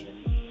loyalty?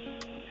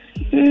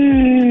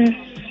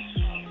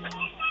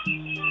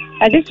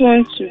 I just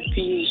want to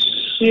be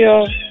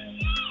sure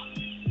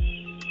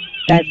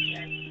that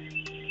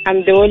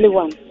I'm the only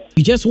one.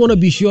 You just want to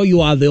be sure you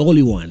are the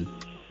only one.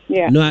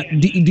 Yeah. No,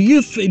 do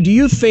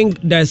you think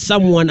there's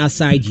someone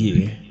aside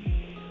you?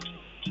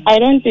 I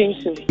don't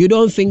think so. You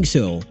don't think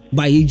so,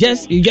 but you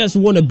just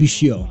want to be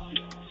sure.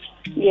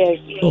 Yes.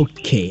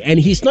 Okay, and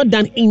he's not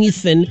done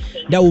anything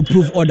that will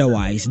prove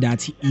otherwise,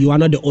 that you are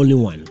not the only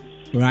one,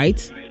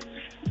 right?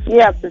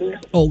 Yeah, please.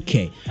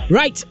 Okay,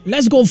 right.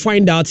 Let's go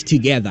find out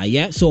together.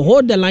 Yeah. So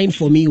hold the line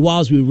for me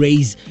whilst we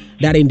raise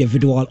that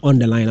individual on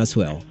the line as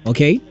well.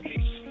 Okay.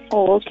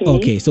 Oh, okay.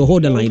 Okay, so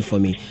hold the line for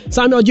me.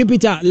 Samuel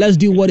Jupiter, let's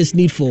do what is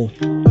needful.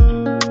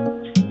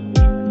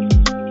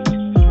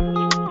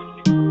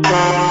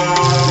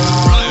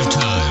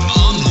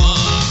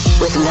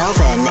 With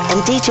Melvin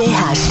and DJ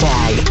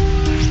Hashtag.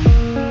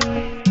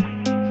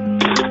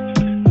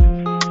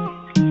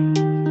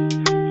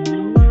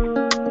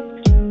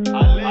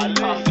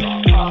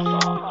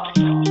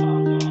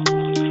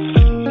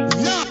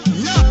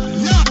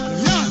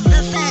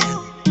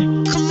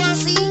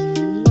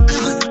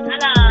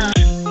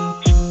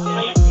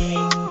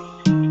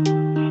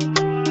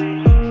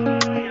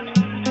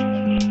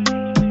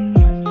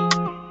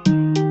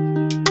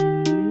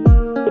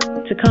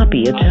 To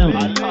copy a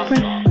tone,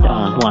 press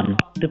 *1.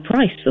 The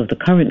price of the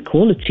current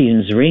caller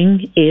tune's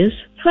ring is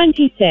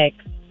 20 TEC.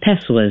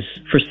 Pesos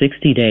for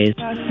 60 days.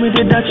 With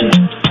the Dutchie,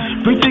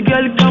 pretty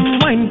girl come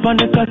wine pon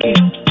the cocky.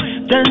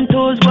 10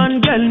 toes,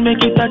 one girl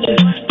make it touch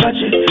it, touch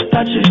it,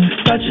 touch it,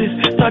 touch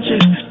it, touch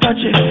it, touch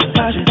it,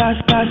 pass,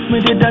 pass, pass me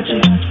the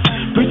Dutchie.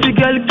 Pretty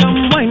girl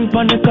come wine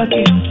pon the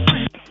cocky.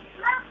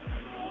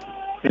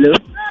 Hello?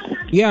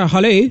 Yeah,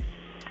 hello?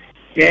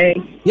 Yeah.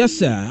 Yes,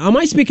 sir. Am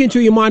I speaking to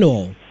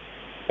Emmanuel?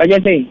 What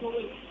you say?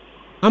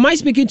 Am I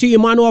speaking to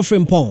Emmanuel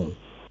Frimpong?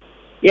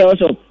 Yeah,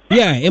 what's up?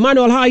 Yeah,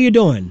 Emmanuel, how are you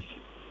doing?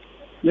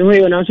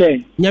 Emmanuel, my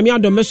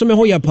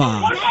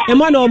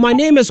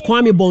name is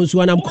Kwame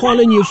Bonsu and I'm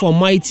calling you from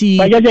Mighty.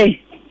 What you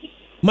say?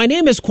 My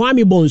name is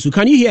Kwame Bonsu.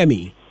 Can you hear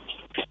me?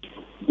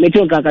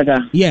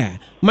 Yeah.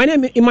 My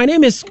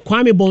name is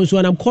Kwame Bonsu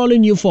and I'm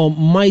calling you from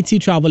Mighty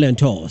Travel and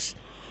Tours.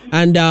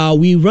 And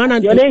we run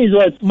an... Your name is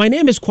what? My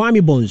name is Kwame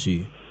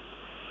Bonsu.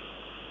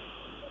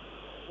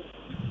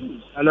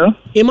 Hello?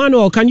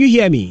 Emmanuel, can you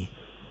hear me?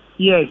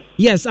 Yes.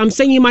 Yes, I'm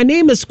saying my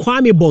name is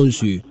Kwame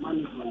Bonsu.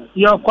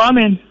 You're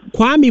Kwame?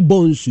 Kwame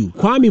Bonsu.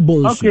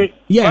 Okay.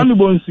 Yeah. Kwame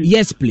Bonsu.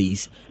 Yes,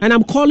 please. And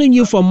I'm calling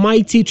you from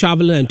Mighty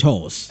Travel and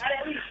Tours.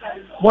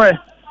 Where?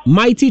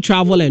 Mighty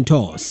Travel and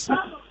Tours.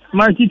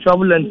 Mighty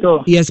Travel and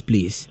Tours. Yes,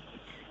 please.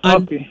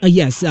 And, okay.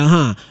 Yes,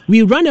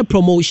 we ran a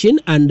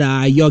promotion and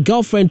your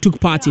girlfriend took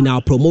part in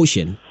our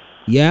promotion.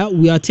 Yeah,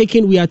 we are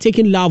taking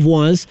loved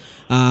ones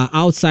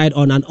outside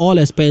on an all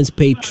expense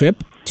paid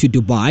trip to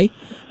Dubai,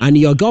 and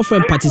your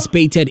girlfriend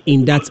participated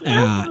in that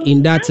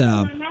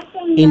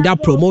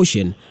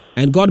promotion.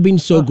 And God being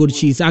so good,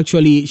 she's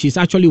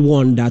actually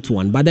won that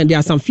one. But then there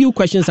are some few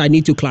questions I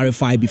need to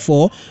clarify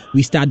before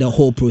we start the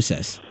whole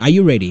process. Are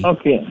you ready?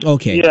 Okay.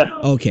 Okay. Yeah.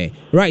 Okay.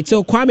 Right.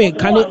 So Kwame,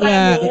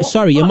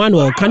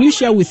 Emmanuel, can you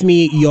share with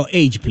me your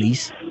age,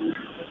 please?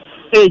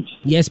 Age?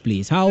 Yes,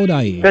 please. How old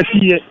are you? 30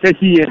 years.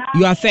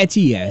 You are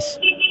 30 years.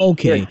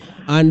 Okay. Yes.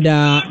 And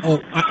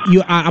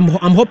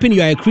I'm hoping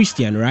you are a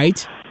Christian,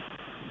 right?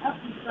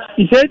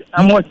 You said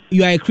I'm what?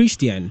 You are a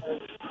Christian.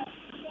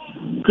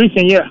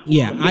 Christian, yeah.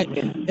 Yeah.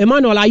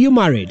 Emmanuel, are you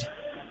married?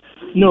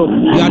 No.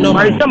 You are not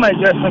married. My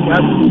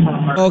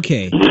girlfriend.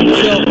 Okay.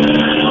 So,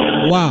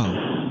 wow.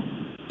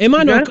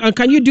 Emmanuel,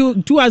 can you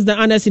do us the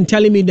honors in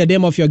telling me the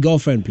name of your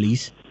girlfriend,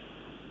 please?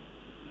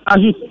 I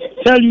should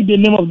tell you the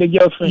name of the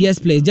girlfriend. Yes,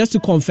 please. Just to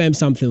confirm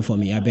something for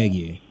me, I beg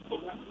you.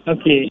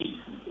 Okay.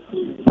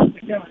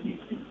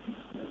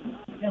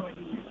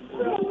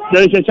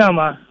 Doris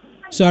Echama.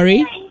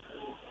 Sorry?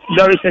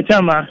 Doris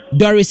Echama.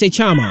 Doris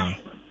Echama.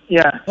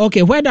 Yeah.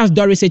 Okay, where does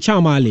Doris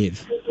Echama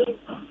live?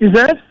 Is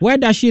that? Where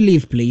does she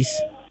live, please?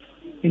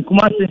 In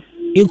Kumasi.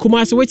 In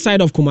Kumasi, which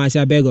side of Kumasi,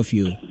 I beg of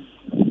you?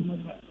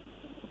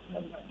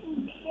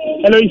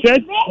 Hello, you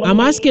said? I'm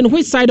asking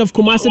which side of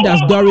Kumasi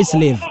does Doris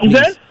live, please?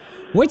 Is that?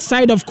 Which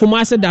side of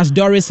Kumasi does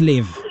Doris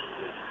live?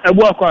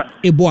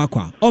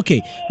 Ebuakwa.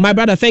 Okay, my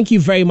brother, thank you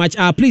very much.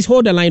 Please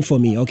hold the line for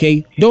me,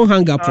 okay? Don't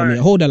hang up for me.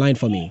 Hold the line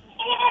for me.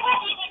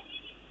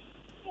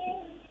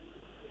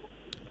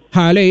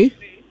 Hello?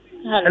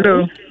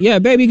 Hello. Yeah,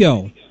 baby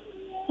girl.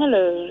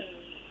 Hello.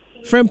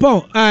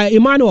 Frimpong,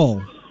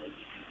 Emmanuel.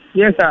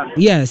 Yes, sir.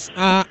 Yes,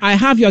 I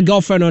have your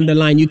girlfriend on the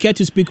line. You care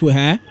to speak with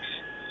her?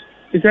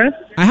 Is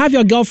that? I have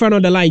your girlfriend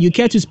on the line. You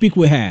care to speak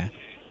with her?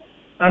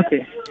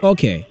 Okay.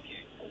 Okay.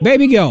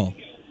 Baby girl.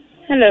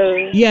 Hello.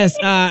 Yes,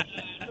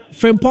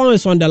 Frimpong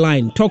is on the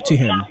line. Talk to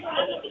him.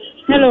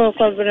 Hello,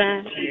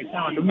 Cobra.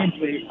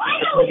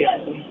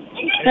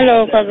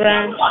 Hello,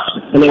 Cobra.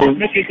 Hello.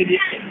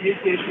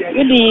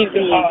 Good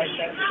evening.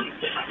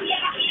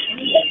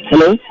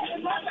 Hello.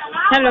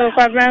 Hello,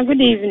 Cobra.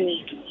 Good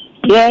evening.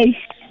 Yes.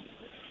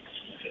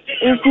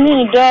 It's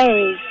me,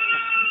 Doris.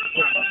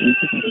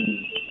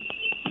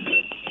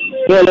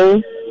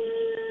 Hello.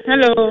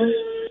 Hello.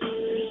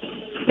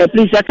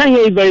 Please, I can't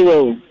hear you very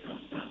well.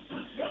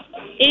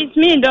 It's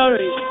me,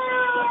 Doris.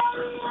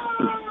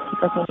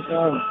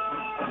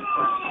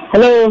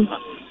 Hello.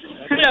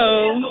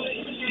 Hello.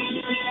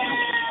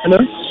 Hello.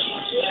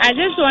 I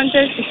just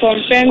wanted to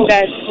confirm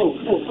that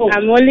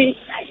I'm only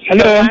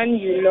the one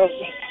you love.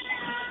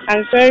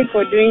 I'm sorry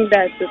for doing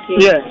that, okay?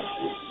 Yeah.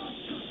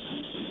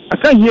 I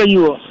can't hear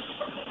you.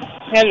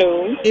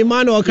 Hello.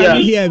 Emmanuel, can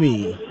you hear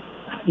me?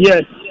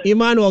 Yes.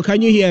 Emmanuel,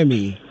 can you hear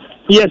me?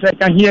 Yes, I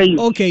can hear you.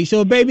 Okay,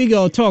 so baby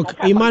girl, talk.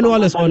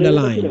 Emmanuel is on the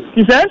line.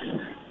 You said?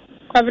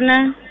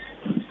 Kwabena.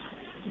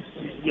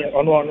 Yeah,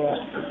 on.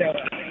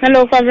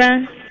 Hello,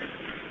 Kwabena.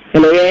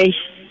 Hello, yes.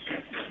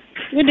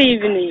 Good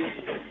evening.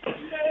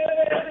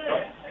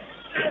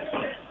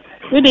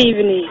 Good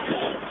evening.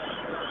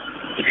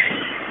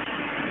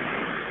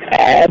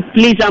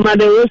 Please, I'm at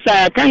the roadside.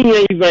 I can't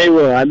hear you very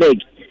well. I beg.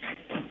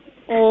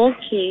 Oh,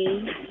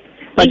 okay.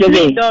 What's your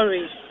name?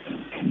 Doris.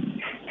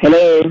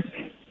 Hello.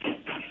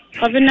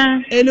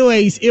 Kwabena.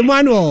 Anyways,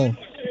 Emmanuel,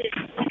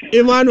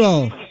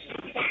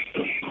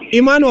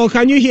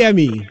 can you hear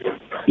me?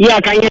 Yeah,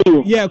 I can hear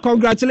you. Yeah,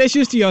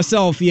 congratulations to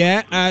yourself,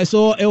 yeah.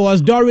 So it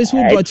was Doris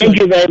who brought you. Thank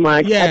you very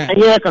much. Yeah. I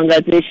can hear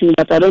congratulations,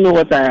 but I don't know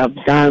what I have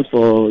done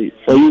for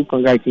you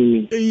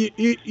congratulating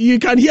me. You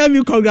can hear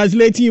me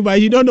congratulating you,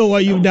 but you don't know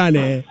what you've done,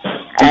 eh?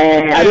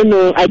 I don't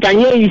know. I can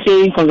hear you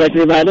saying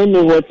congratulations, but I don't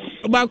know what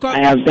I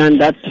have done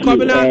that for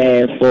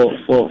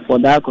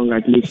that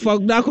congratulations. For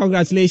that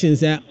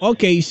congratulations, eh?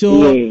 Okay,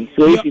 so... Yeah,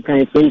 so if you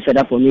can explain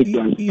that for me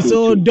to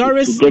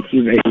Doris... to get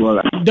you very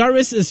well.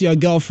 Doris is your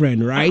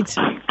girlfriend, right?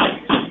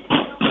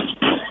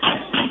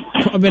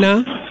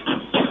 Kwabena?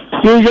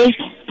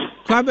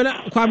 Kwabena?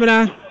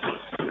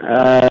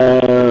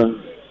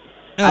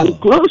 I'm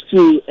close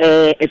to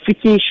a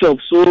fitting shop,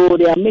 so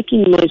they are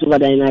making noise over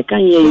there, and I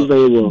can't hear you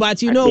very well.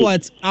 But you know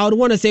what? I would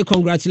want to say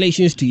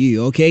congratulations to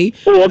you, okay?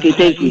 Oh, okay,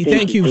 thank you.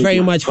 Thank you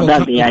very much for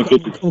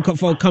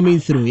coming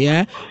through,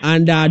 yeah?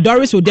 And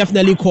Doris will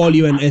definitely call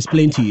you and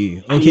explain to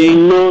you, okay?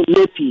 No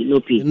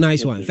P.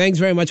 Nice one. Thanks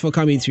very much for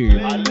coming through.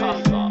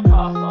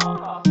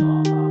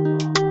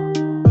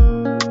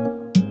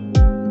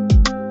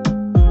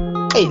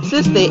 Hey,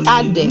 sister,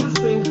 Ade.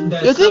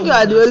 You think you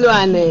are the only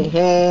one?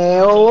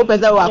 Oh,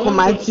 better walk on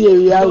my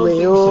area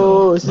way.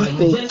 Oh,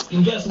 sister.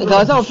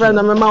 Because some friend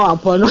of mine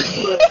upon.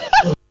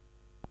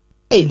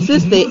 Hey,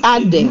 sister,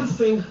 Ade.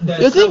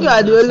 You think you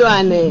are the only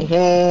one?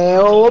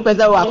 Oh,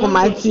 better walk on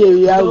my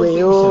area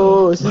way.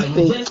 Oh,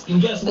 sister.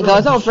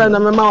 Because some friend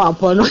of mine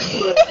upon.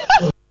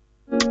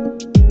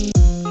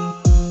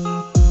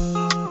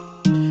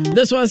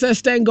 This one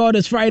says, thank God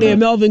it's Friday.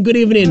 Melvin, good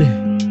evening.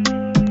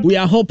 We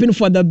are hoping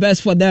for the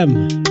best for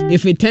them.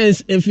 If it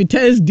turns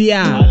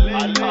dear,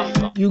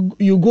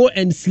 you go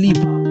and sleep.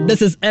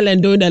 This is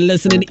Ellen doing the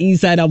listening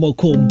inside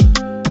Amokum.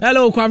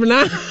 Hello,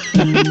 Kwabena.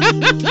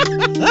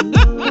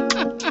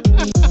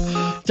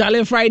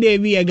 Charlie Friday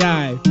be a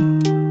guy.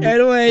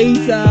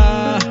 Anyways,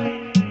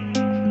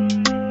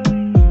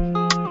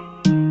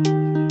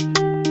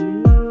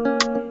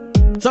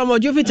 some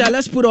of Jupiter,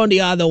 let's put on the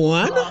other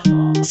one.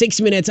 6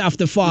 minutes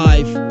after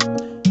 5.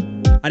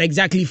 At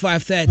exactly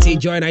 5:30,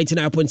 Joy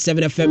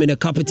 99.7 FM in the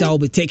capital will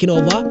be taking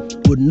over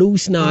with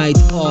News Night,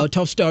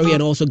 Top Story,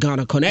 and also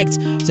Ghana Connect.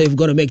 So you've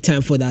got to make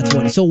time for that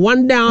one. So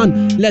one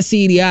down, let's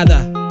see the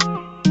other.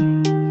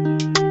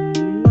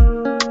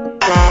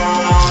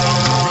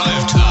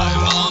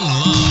 Drivetime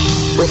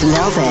Online with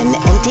Melvin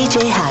and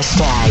DJ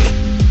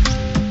Hashtag.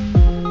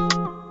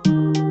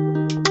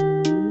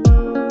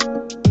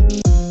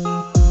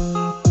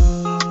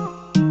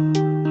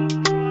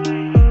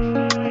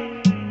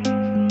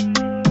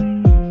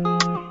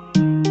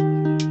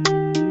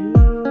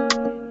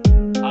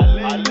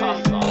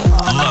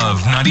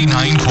 Love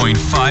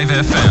 99.5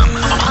 FM.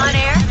 On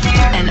air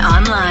and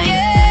online.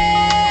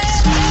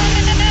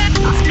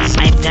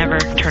 I never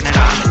turn it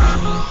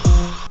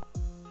off.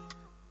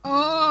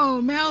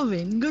 Oh,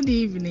 Melvin, good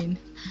evening.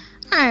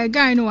 Hi,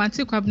 guy, no, what's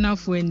Kwabena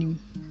for him?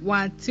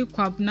 What's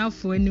Kwabena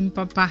for him,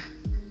 Papa?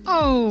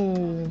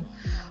 Oh,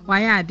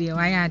 why are they?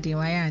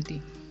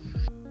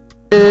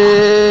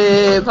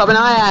 Papa,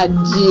 now I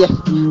dear,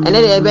 and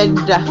then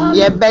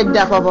you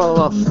better,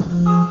 Papa.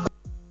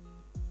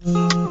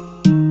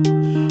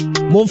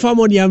 Monfa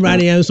money I'm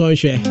running and so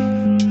share.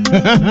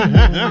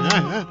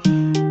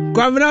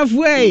 Kwabena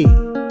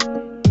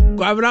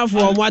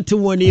for what to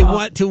win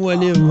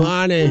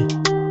money.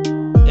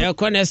 Yeah,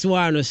 connect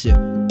one or so.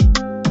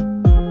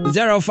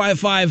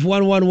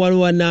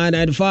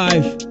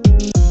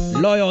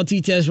 055-111-1995.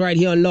 Loyalty test right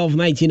here on Love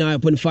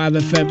 99.5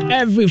 FM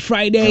every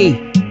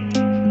Friday.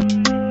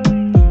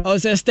 I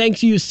says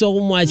thank you so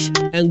much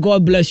and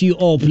God bless you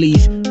all,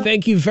 please.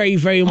 Thank you very,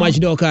 very much,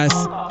 Dorcas.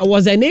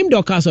 Was her name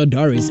Dorcas or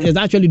Doris? It's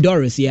actually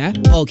Doris, yeah?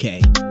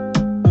 Okay.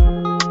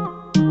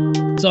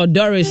 So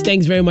Doris,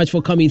 thanks very much for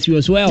coming through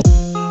as well.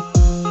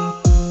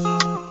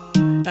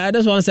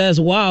 This one says,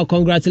 wow,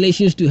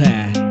 congratulations to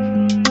her.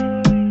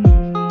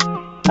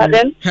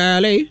 Pardon?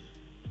 Hello? Yeah,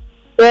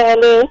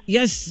 hello.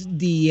 Yes,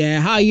 dear.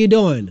 How are you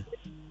doing?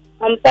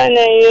 I'm fine,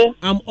 and you?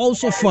 I'm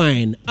also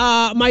fine.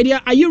 My dear,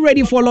 are you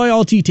ready for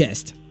loyalty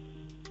test?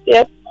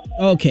 Yep.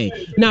 Okay.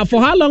 Now,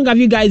 for how long have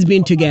you guys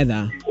been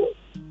together?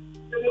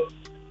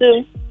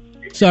 2.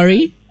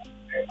 Sorry?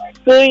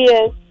 2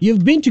 years.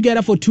 You've been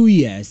together for 2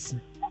 years?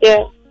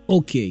 Yeah.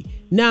 Okay.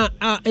 Now,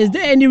 is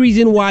there any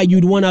reason why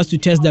you'd want us to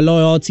test the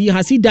loyalty?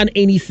 Has he done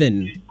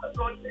anything?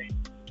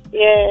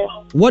 Yeah.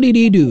 What did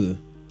he do?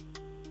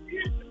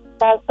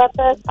 I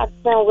started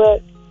acting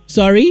weird.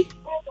 Sorry?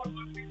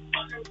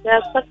 He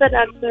has started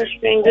acting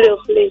strangely of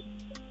late.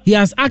 He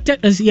has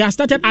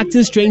started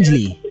acting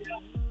strangely.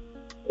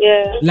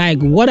 Yeah. Like,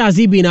 what has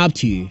he been up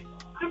to?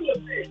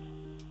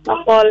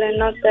 Not calling,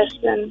 not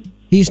texting.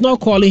 He's not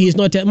calling, he's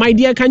not... My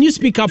dear, can you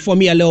speak up for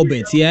me a little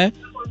bit, yeah?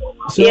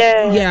 So,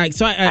 yeah,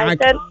 so I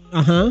said,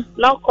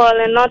 not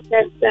calling, not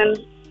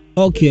texting.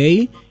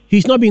 Okay.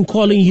 He's not been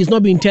calling, he's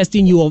not been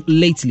testing you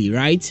lately,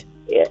 right?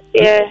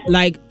 Yeah.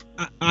 Like,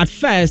 at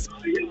first,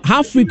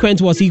 how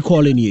frequent was he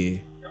calling you?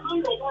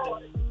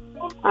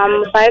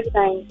 5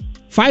 times.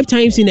 5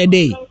 times in a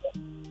day?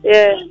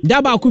 Yeah.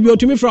 Daba could be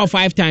to me for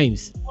 5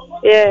 times?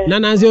 Yeah.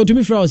 Nananze to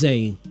me for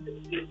saying?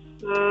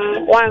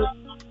 Once.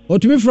 Or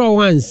to me for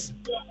once?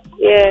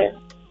 Yeah.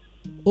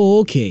 Oh,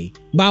 okay.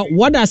 But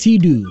what does he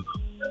do?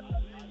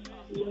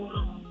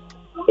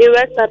 He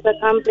works at a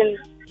company.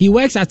 He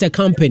works at a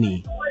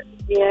company?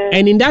 Yeah.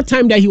 And in that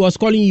time that he was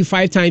calling you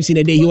 5 times in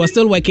a day, he was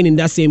still working in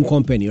that same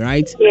company,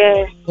 right?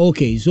 Yeah.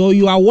 Okay, so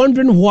you are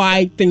wondering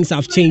why things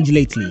have changed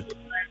lately?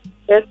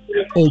 Yes.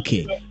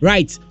 Okay,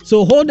 right.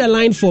 So hold the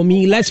line for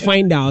me. Let's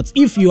find out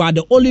if you are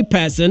the only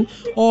person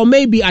or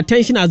maybe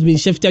attention has been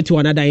shifted to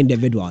another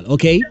individual,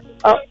 okay?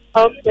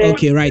 Okay.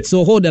 Okay, right.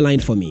 So hold the line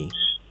for me.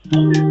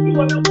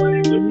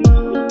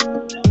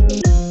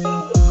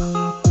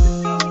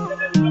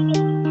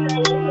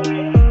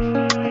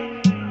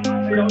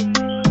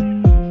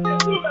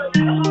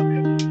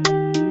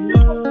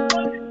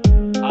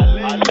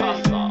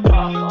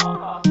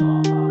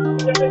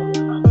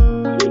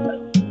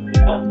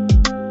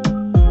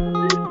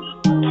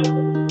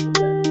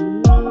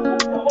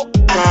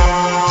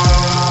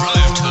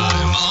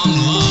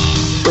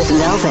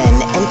 Melvin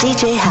and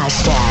DJ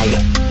Hashtag.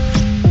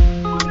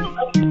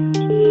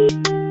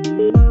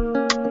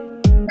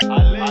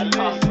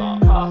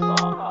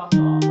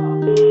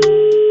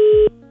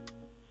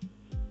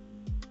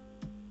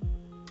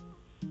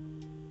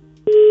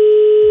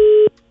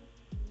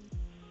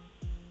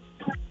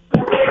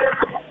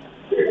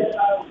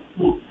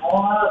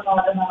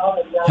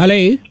 Hello?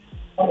 Yeah,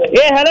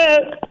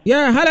 hello.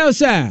 Yeah, hello,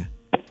 sir.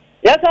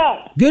 Yes, sir.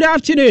 Good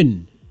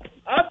afternoon.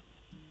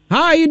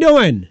 How are you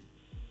doing?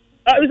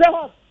 Is that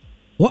hot?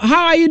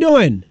 How are you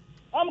doing?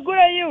 I'm good,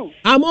 and you?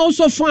 I'm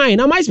also fine.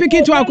 Am I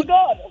speaking to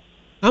Akwesi?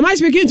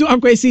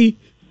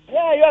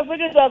 Yeah, you are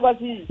speaking to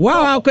Akwesi.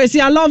 Wow,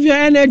 Akwesi, I love your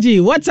energy.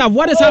 What's up?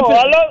 What is happening?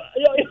 I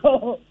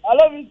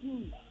love you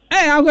too.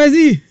 Hey,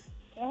 Akwesi.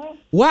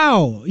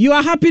 Wow, you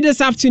are happy this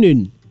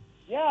afternoon?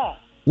 Yeah.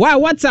 Why?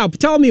 What's up?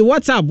 Tell me,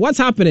 what's up? What's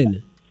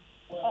happening?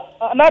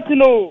 Nothing,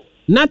 no.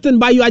 Nothing,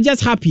 but you are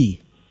just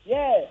happy?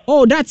 Yeah.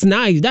 Oh, that's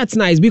nice. That's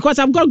nice because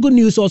I've got good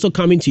news also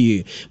coming to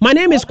you. My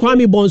name is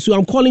Kwame Bonsu.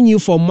 I'm calling you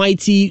from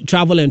Mighty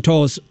Travel and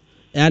Tours,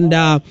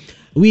 and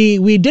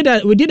we did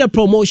a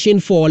promotion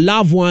for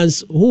loved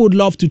ones who would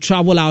love to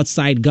travel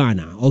outside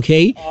Ghana.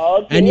 Okay.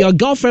 And your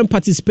girlfriend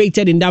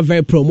participated in that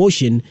very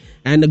promotion,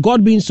 and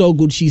God being so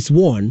good, she's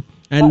won.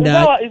 And is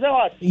that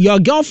what? Your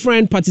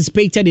girlfriend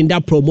participated in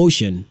that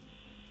promotion.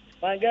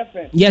 My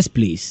girlfriend. Yes,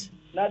 please.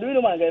 Now, do you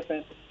know my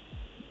girlfriend?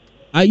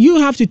 You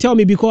have to tell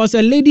me because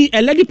a lady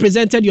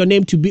presented your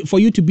name for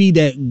you to be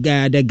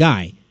the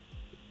guy,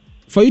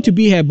 for you to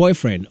be her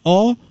boyfriend,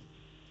 or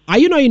are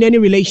you not in any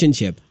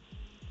relationship?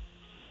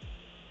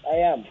 I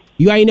am.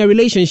 You are in a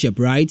relationship,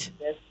 right?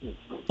 Yes, please.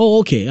 Oh,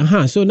 okay.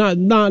 So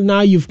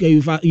now you've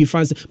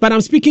answered. But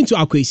I'm speaking to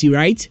Akwesi,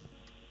 right?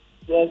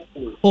 Yes,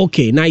 please.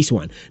 Okay, nice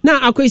one.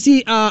 Now,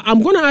 Akwesi,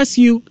 I'm going to ask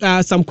you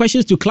some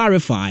questions to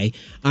clarify,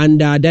 and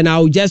then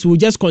we'll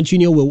just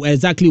continue with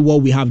exactly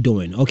what we have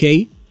doing.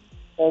 Okay.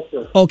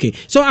 Okay.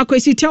 So,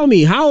 Akwesi, tell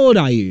me, how old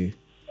are you?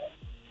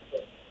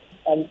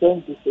 I'm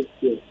 26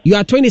 years. You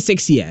are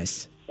 26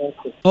 years?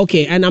 Okay.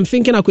 Okay, and I'm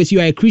thinking, Akwesi, you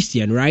are a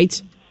Christian, right?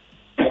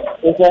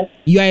 Okay.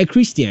 You are a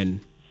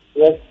Christian?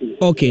 Yes, please.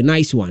 Okay,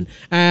 nice one.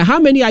 How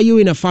many are you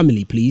in a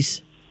family,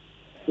 please?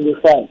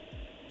 5.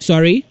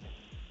 Sorry?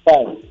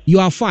 5.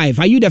 You are 5.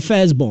 Are you the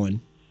firstborn?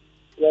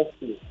 Yes,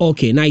 please.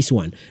 Okay, nice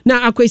one.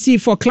 Now,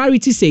 Akwesi, for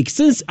clarity's sake,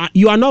 since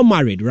you are not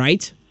married,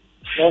 right?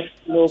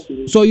 No,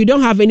 please. So you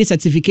don't have any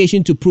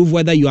certification to prove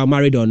whether you are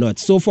married or not.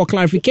 So for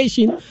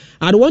clarification,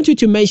 I'd want you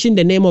to mention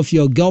the name of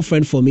your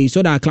girlfriend for me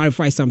so that I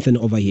clarify something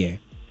over here.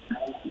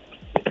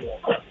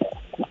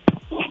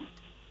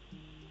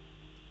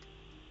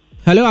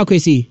 Hello,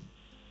 Akwesi.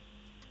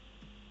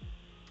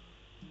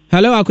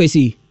 Hello,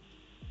 Akwesi.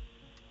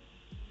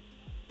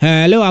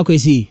 Hello,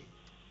 Akwesi.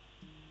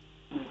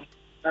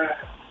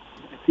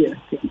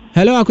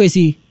 Hello,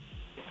 Akwesi.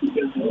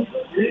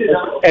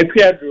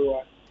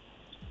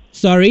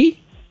 Sorry?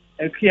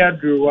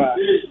 Equiadroa.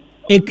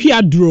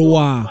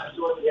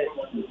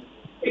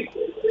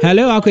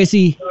 Hello,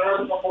 Akwesi.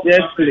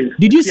 Yes, please.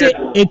 Did you say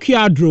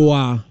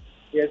Equiadroa?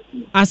 Yes,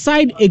 please.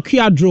 Aside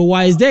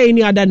Equiadroa, is there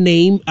any other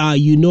name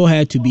you know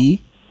her to be?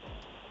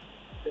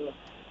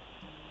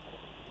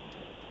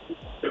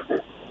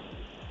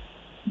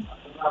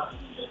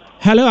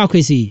 Hello,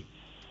 Akwesi.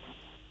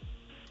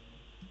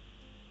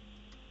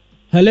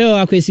 Hello,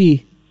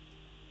 Akwesi.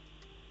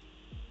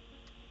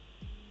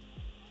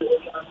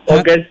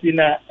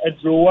 Augustina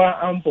Edrowa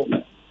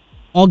Ampon.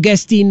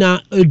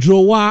 Augustina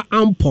Drowa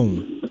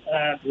Ampon.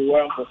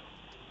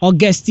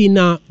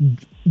 Augustina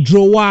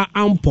Drowa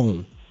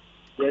Ampon.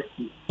 Yes.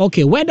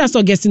 Okay, where does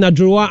Augustina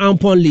Drowa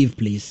Ampon live,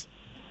 please?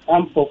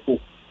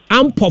 Ampofo.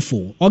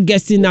 Ampofo.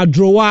 Augustina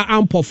Drowa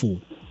Ampofo.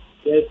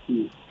 Yes.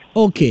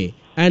 Okay,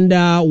 and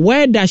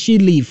where does she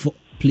live,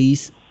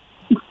 please?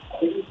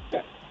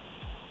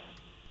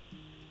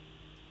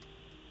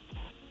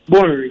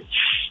 Bonre.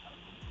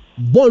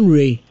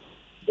 Bonre.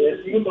 Yes.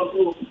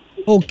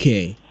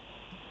 Okay,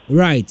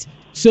 right.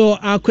 So,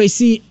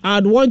 Kwesi,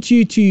 I'd want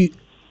you to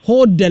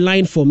hold the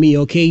line for me,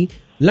 okay?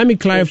 Let me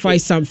clarify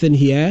something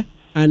here,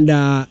 and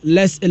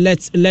let's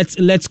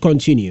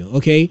continue,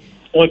 okay?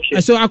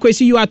 Okay. So,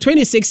 Akwesi, you are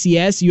 26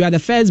 years. You are the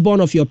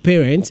firstborn of your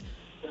parent,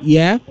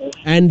 yeah,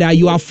 and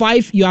you are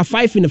five. You are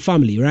five in the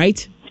family,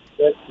 right?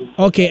 Yes.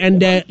 Okay,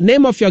 and the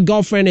name of your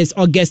girlfriend is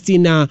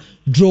Augustina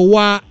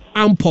Drowa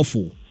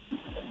Ampofo.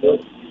 Yes.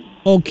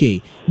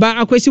 Okay, but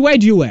Akwesi, where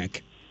do you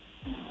work?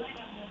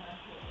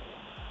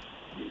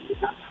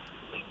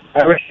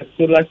 I work at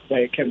Solak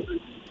Biochemist.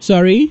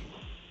 Sorry?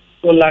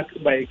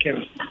 Solak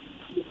Biochemist.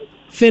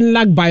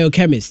 Finlac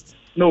Biochemist.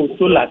 No,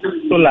 Solak.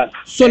 Solak.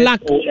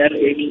 Solak.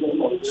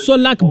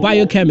 Solak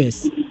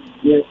Biochemist.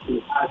 Yes.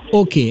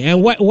 Okay,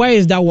 and where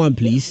is that one,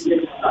 please?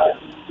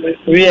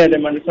 We are the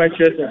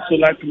manufacturers of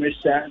Solak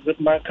mixture,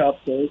 Zipman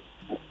capsules,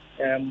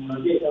 a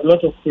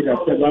lot of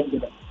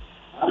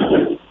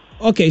products.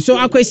 Okay, so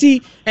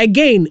Akwesi,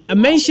 again,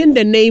 mention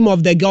the name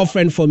of the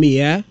girlfriend for me,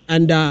 yeah?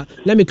 And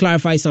let me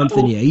clarify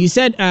something here. You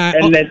said...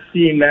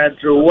 Ernestina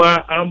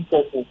Drowa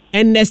Ampofo.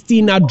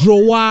 Ernestina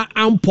Drowa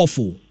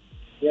Ampofo.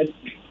 Yes.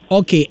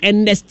 Okay,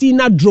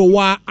 Ernestina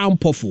Drowa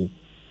Ampofo.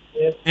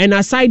 Yes. And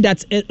aside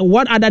that,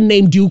 what other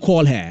name do you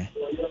call her?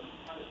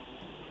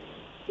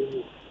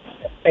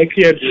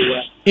 Ekia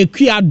Drowa.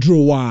 Ekia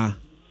Drowa.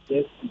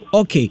 Yes.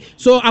 Okay,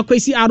 so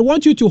Akwesi, I'd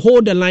want you to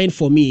hold the line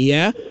for me,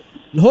 yeah?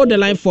 Hold the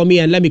line for me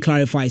and let me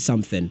clarify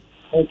something.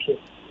 Okay.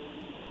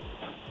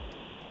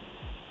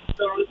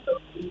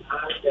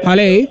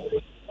 Hello?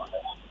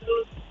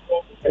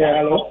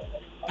 Yeah, hello?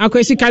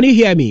 Akwesi, can you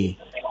hear me?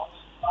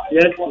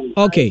 Yes.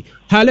 Okay.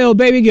 Hello,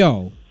 baby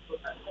girl.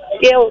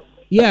 Yo.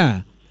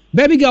 Yeah.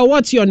 Baby girl,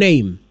 what's your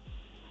name?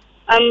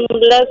 I'm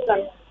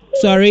Blessing.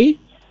 Sorry?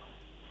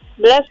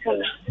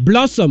 Blessing.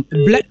 Blossom.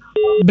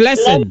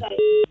 Blessing.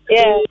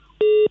 Yeah.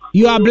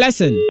 You are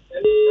Blessing?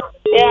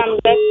 Yeah, I'm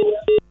Blessing.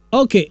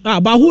 Okay,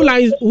 but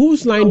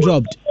whose line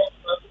dropped?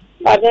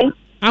 Pardon?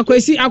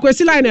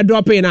 Akwesi line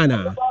dropping,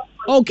 Anna.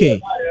 Okay.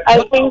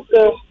 I think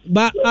so.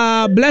 But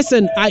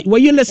Blessing, were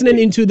you listening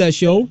into the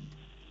show?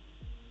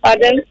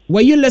 Pardon?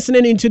 Were you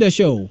listening into the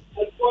show?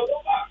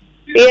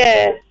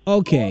 Yeah.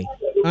 Okay.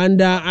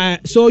 And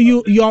so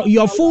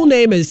your full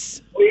name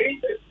is?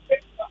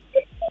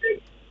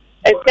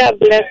 Ekia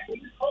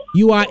Blessing.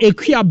 You are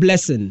Ekia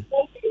Blessing.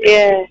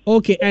 Yeah.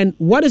 Okay, and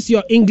what is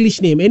your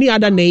English name? Any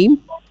other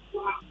name?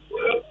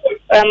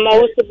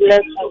 Owusu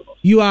Blessing.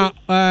 You are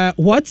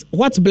what?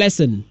 What's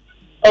Blessing?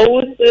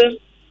 Owusu.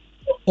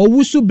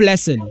 Owusu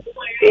Blessing.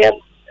 Yep.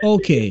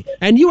 Okay.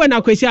 And you and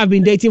Akwesi have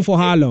been dating for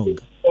how long?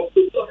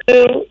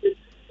 2.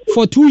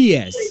 For 2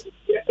 years.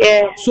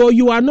 Yeah. So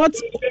you are not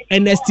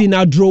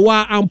Ernestina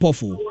Drowa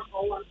Ampofo?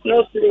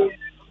 No, please.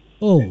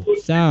 Oh,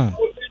 sir.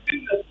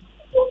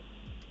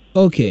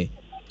 Okay.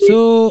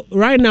 So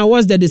right now,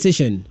 what's the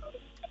decision?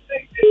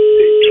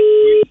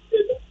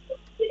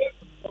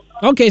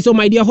 Okay, so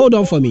my dear, hold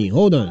on for me.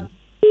 Hold on.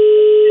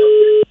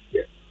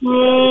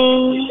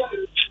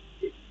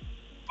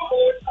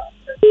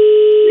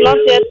 Not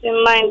yet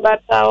in mind,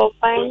 but I will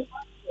find.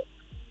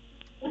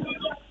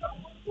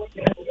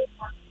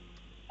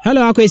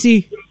 Hello,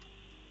 Akwesi.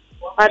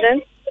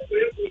 Pardon?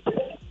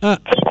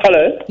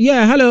 Hello?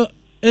 Yeah, hello.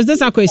 Is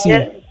this Akwesi?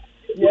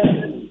 Yes.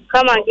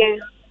 Come again.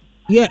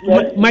 Yeah,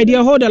 my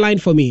dear, hold the line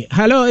for me.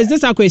 Hello, is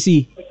this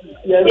Akwesi?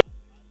 Yes.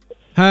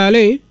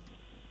 Hello?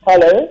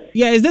 Hello?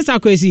 Yeah, is this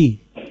Akwesi?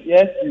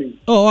 Yes, please.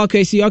 Oh,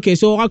 Akwesi. Okay,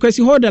 so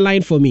Akwesi, hold the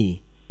line for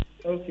me.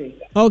 Okay.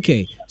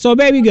 Okay, so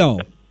baby girl.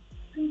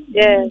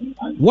 Yes.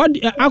 What,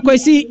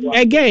 Akwesi,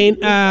 again,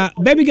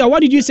 baby girl,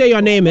 what did you say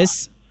your name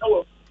is?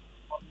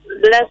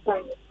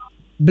 Blessing.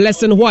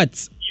 Blessing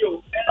what?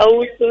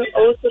 Owusu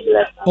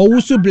Blessing.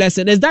 Owusu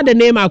Blessing. Is that the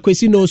name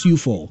Akwesi knows you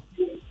for?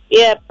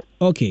 Yep.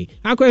 Okay.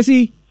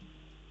 Akwesi.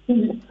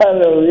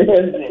 Hello,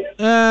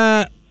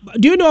 yes.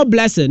 Do you know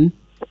Blessing?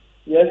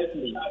 Yes,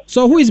 please.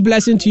 So who is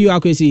Blessing to you,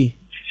 Akwesi?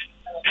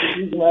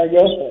 She's my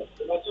girlfriend.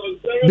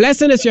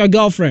 Blessing is your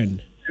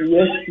girlfriend?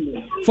 Yes,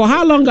 please. For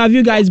how long have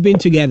you guys been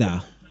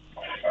together?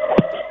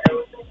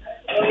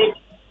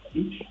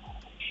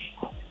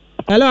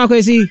 Hello,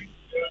 Akwesi.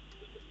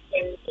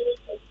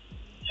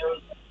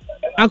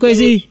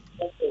 Akwesi.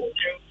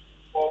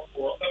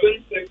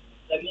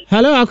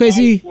 Hello,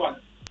 Akwesi.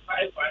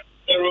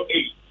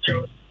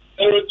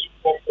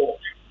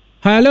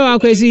 Hello,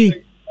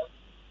 Akwesi.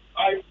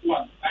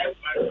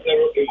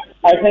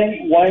 I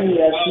think 1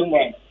 year, 2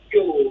 months.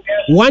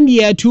 1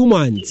 year, 2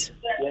 months.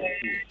 Yes.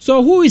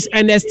 So who is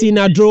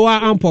Ernestina Droa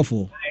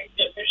Ampofo?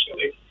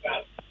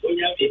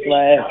 It's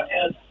my ex.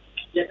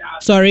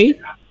 Sorry?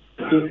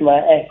 It's my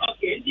ex.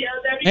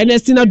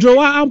 Ernestina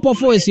Droa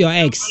Ampofo is your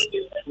ex?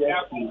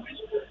 Yes.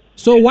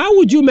 So why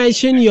would you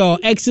mention your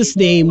ex's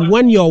name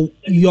when your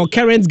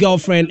current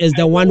girlfriend is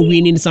the one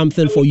winning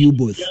something for you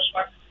both?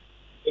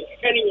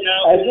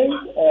 I think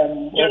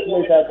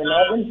I've been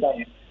having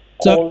some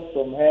calls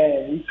from her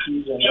and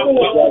issues, and I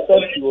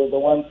thought she was the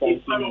one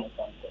something or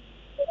something.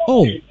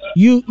 Oh,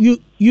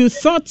 you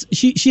thought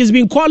she's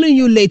been calling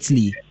you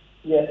lately?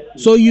 Yes.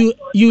 So you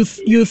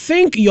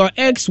think your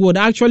ex would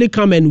actually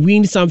come and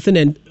win something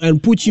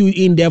and put you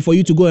in there for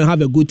you to go and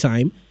have a good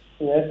time?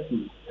 Yes.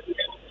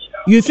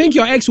 You think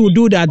your ex would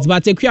do that,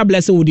 but Ekuya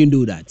Blessing wouldn't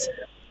do that?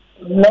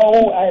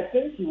 No, I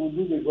think she would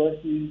do because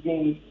she's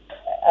been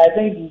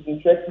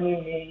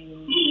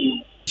threatening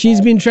me.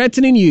 She's been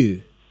threatening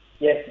you?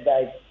 Yes,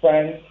 like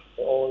friends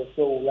or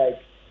so, like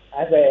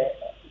as a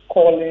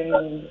calling.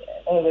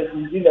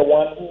 She's been the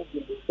one who's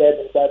been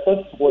disturbed. So I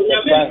thought she was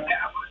a friend,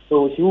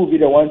 so she will be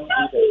the one to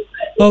do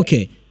that.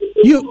 Okay.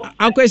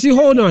 Akwesi,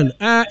 hold on.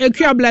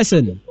 Ekuya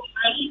Blessing.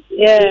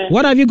 Yeah.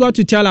 What have you got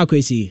to tell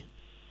Akwesi?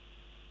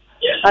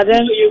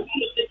 Pardon?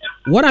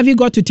 What have you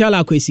got to tell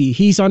Akwesi?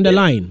 He's on the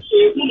line.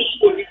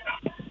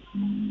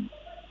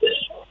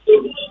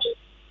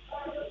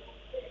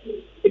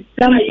 It's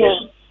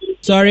simple.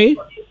 Sorry?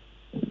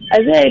 I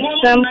said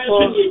it's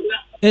simple.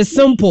 It's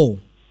simple.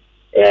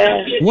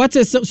 Yeah. What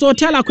is so?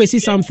 Tell Akwesi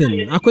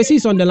something. Akwesi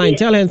is on the line.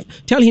 Tell him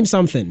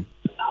something.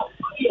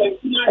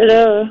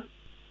 Hello.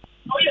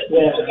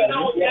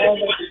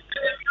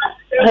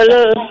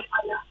 Hello.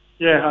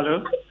 Yeah,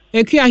 hello.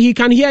 Ekuya, he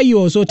can hear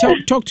you. So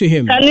talk to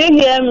him. Can you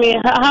hear me?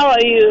 How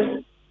are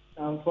you?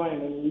 I'm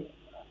fine.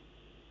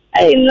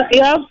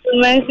 You have to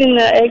mention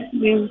the ex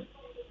name.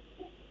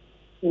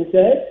 You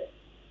said?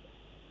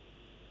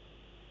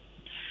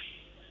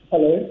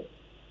 Hello.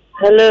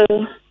 Hello.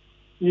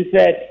 You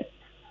said?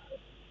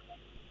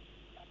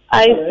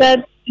 I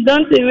said,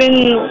 don't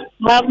even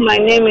have my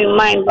name in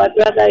mind, but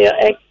rather your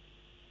ex.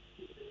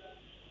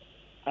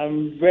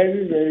 I'm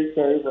very, very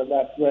sorry for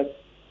that, but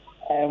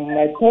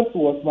I thought it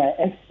was my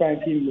ex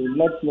pranking me,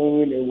 not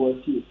knowing it was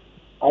you.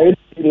 I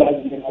really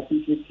like and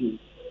appreciate you,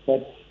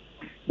 but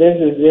this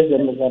is just a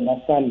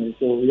misunderstanding,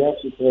 so we have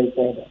to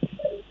clarify that.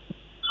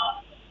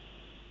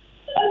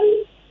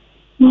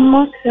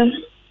 Okay.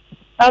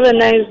 Have a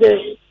nice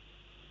day.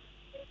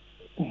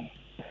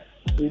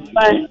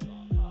 Bye.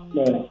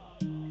 Bye.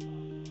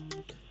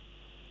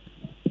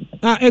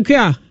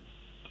 Ekuya.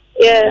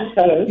 Yeah.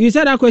 Hello. You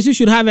said Akwesi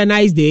should have a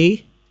nice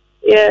day.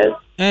 Yes.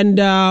 And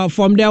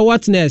from there,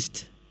 what's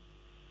next?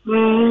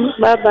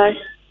 Bye-bye.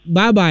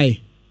 Bye-bye.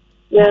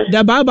 Yes.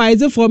 The bye-bye,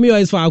 is it for me or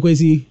is for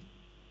Akwesi?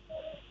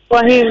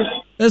 For him.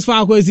 It's for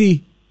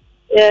Akwesi?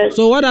 Yes.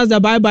 So what does the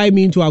bye-bye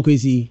mean to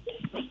Akwesi?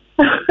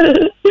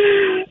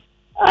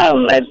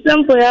 It's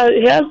simple.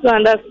 He has to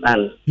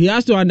understand. He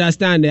has to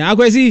understand.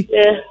 Akwesi?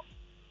 Yeah.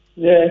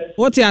 Yes.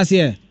 What's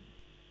here?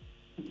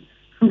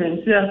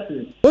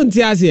 What's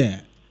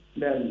here?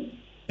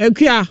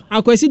 Ekuya,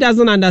 Akwesi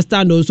doesn't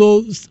understand,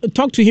 so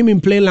talk to him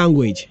in plain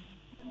language.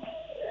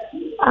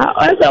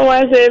 When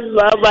someone says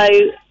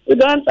bye-bye, we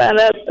don't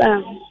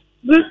understand.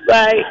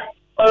 Goodbye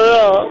for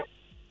all.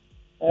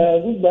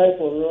 Goodbye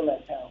for all,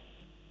 like how?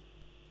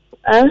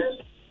 Huh?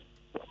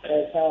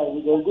 Like how?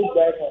 We go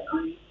goodbye can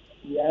be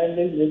the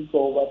endless this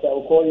call, but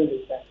I'll call you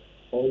later.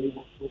 Or you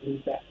go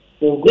later.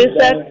 So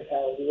goodbye like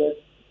how? Because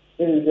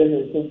it is just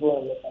a simple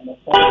and understanding.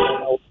 I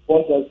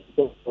want us to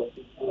talk for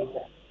this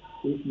later.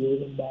 If you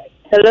wouldn't buy.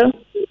 Hello?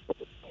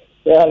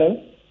 Yeah, hello?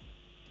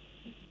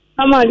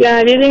 Come again,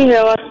 I didn't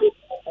hear what you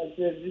said. I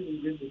said this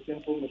is just a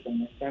simple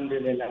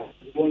misunderstanding and I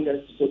want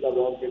us to talk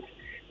about it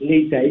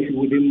later if you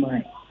wouldn't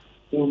mind.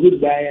 So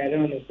goodbye, I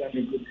don't understand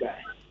the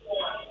goodbye.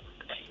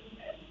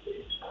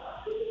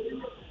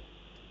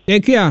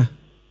 Ekuya.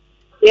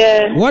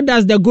 Yeah. What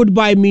does the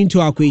goodbye mean to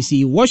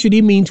Akwesi? What should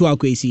it mean to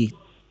Akwesi?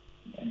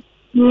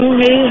 He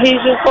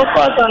should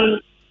focus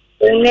on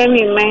the name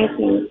he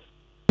mentioned.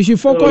 You should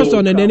focus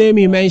on the name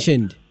he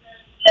mentioned.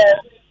 Yes.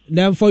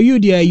 Then for you,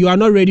 dear, you are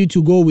not ready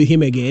to go with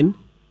him again?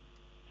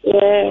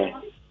 Yeah.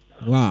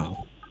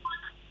 Wow.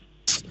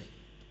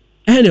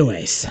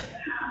 Anyways,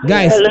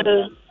 guys.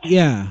 Hello.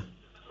 Yeah.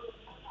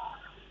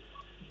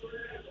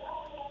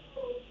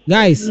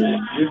 Guys.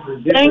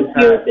 Thank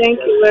you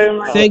very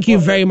much. Thank you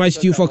very much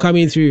to you for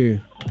coming through.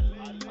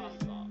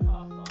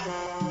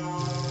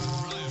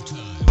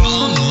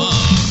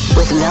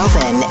 With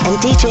Melvin and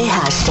DJ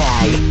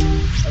Hashtag.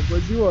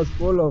 Akwesi was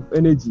full of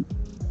energy.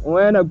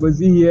 When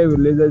Akwesi here with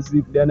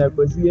leadership, then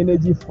Akwesi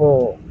energy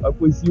for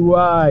Akwesi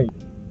why?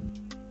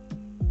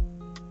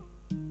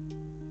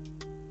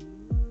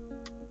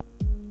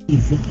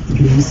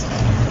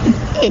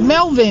 Hey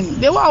Melvin,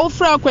 they were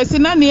offering Akwesi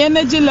na the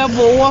energy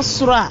level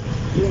was right.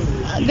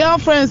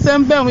 Girlfriend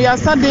sembe we are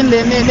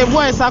suddenly the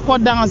boys are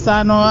called down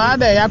no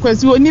other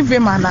Akwesi oni fe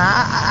man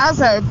as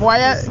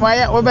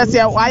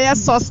why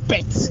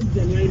suspect.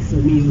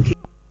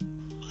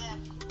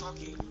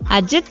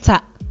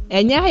 Ajita.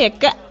 Enya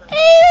yeka.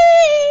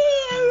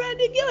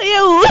 Ready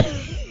you.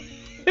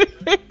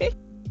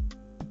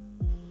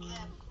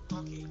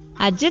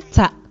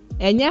 Ajita.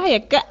 Enya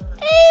yeka.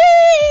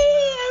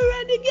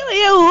 Ready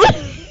you.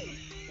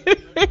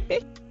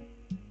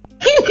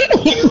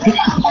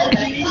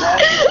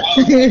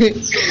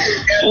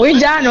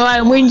 Winjano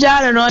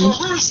no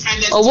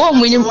obo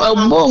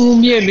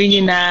mumie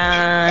nyina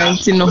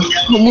ntino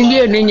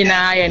mumie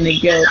nyina ya ne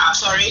girl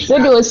so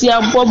de osi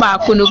abo ba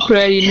ko no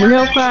kura yi mu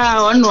he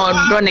kwa ono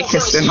odo ne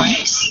kese no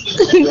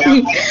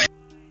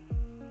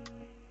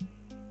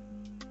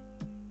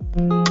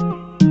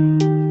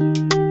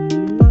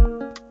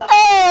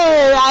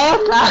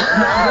ayaka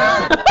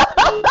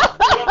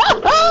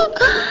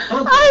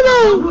I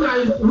know.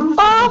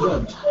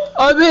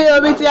 Obi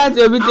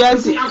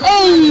tiati.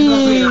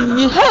 Hey.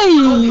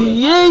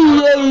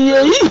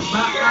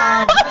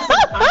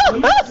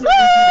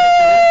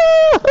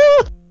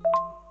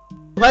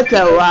 What a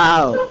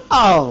wow.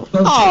 Oh.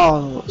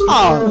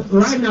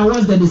 Right now,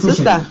 what's the decision?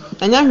 Sister,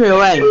 and you're here,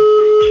 why?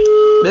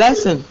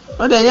 Blessing.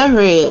 Oh, then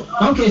you're here.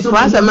 Okay, so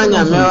what's the man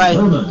you're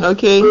here?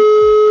 Okay.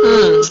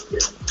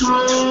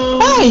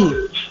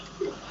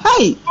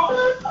 Hey.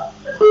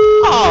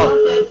 Oh.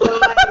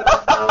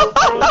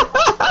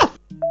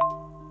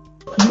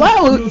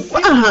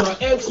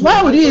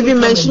 Why would you even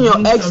mention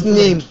your ex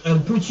name?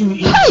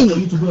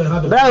 Hey,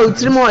 bro,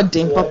 3 more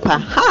thing, Papa.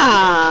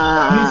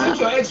 Ha,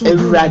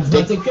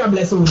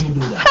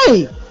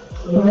 hey,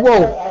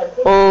 whoa,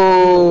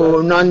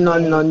 oh, no.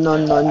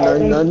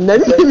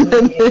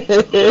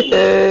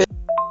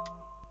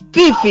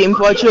 Fifi, in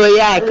Portugal,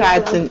 yeah,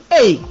 carton.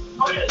 Hey,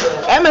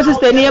 I'm a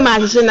sister near my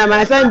sister, and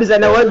my son is.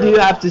 What do you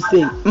have to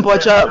say? In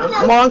Portugal,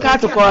 more car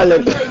to call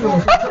it.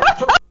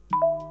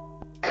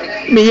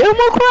 Me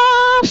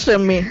crash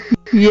me.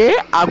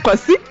 Yeah,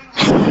 akwasi.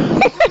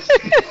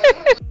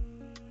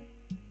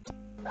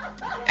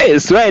 Hey,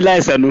 so I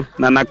listen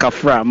na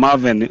nakafra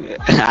Marvin.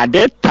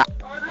 Adeta.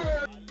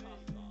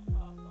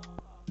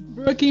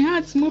 Broken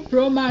Hearts Mo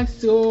Pro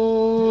Max.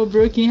 Oh,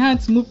 Broken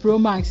Hearts Mo Pro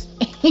Max.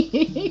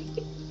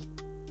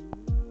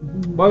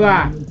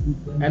 Boga,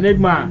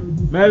 Enigma,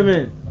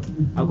 Melvin.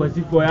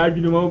 Akwasi for ya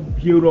dwunu mo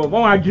pure.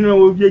 Mo wa dwunu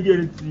wo bi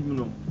ege team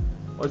no.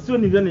 Oso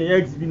ni gana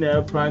ex bi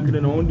na prank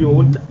na on the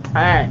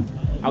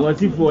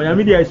agosi for ya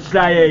me dey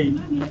try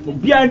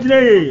obi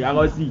anjire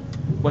agosi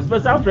but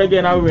special friend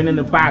na we in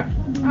the back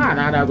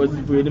na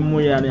agosi for the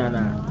moya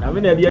na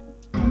me na dey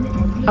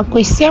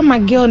akwesi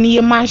amagel ni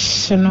ye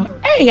machine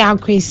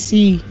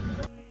akwesi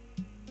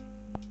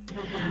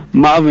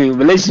Marvin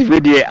relationship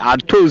with the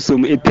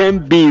atosum 10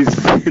 bees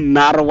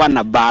narwa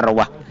na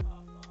barwa.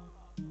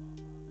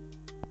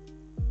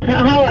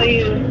 How are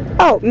you?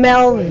 Oh,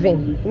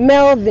 Melvin.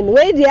 Where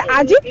the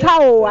Ajita.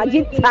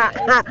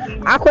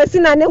 Akwesi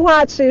na ne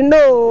hwachi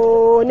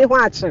no, ne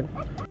hwachi.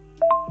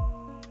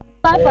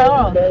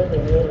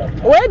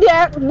 Where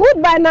the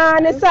goodbye na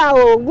ne sa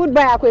o,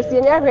 goodbye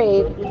akwesi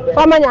nyahwe.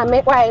 Fama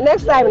nyame, why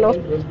next time no.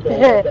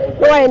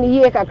 Why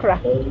ni ye kakra.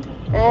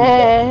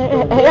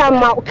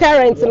 Ma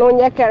current no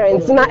nya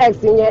current na ex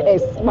nya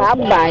ex.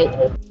 Bye.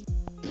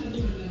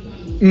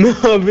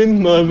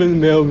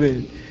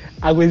 Melvin.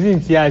 Akwesi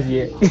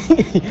ntiazie.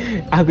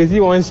 Akwesi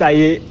won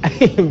shaye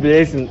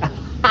blessing.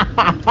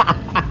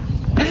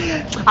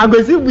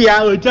 Akwesi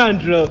bia o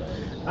chandro.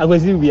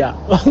 Akwesi bia.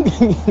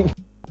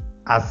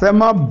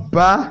 Asema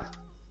ba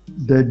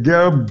the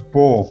girl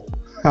ball.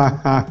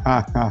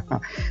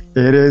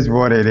 It is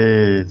what it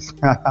is.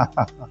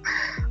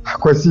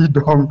 Akwesi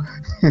dong.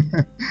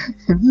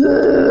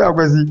 Yeah,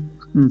 Akwesi.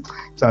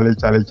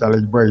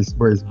 Charlie, boys.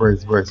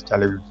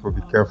 Charlie,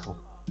 be careful.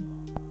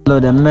 Hello,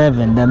 the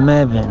Mervin,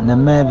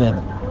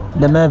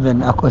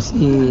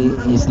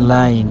 Akosi is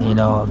lying,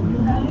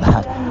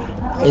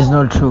 it's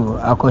not true.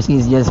 Akosi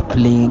is just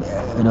playing,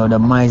 the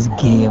mice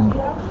game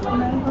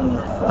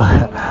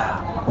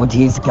with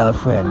his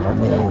girlfriend. I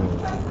mean,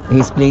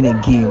 he's playing a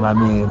game. I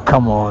mean,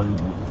 come on.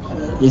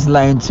 He's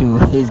lying to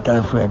his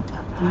girlfriend.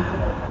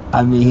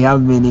 I mean, he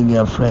has many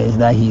girlfriends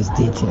that he's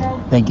dating.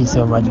 Thank you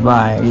so much.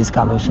 Bye. It's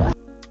Kalosha.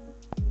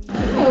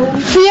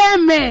 Fear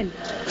man.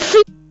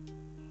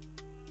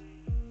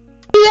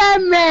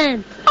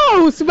 Amen.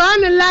 Oh,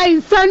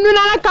 subhanallah,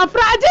 sanuna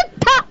kafraje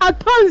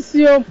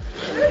attention.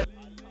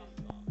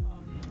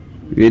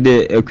 We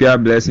de equia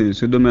blessing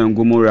Sodom and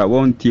Gomorrah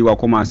won't tea wa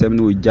come asem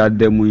no ujad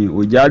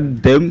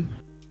them.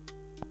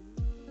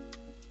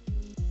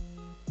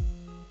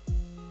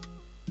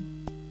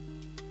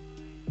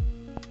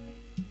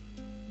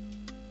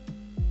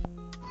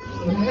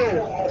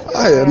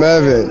 Hi,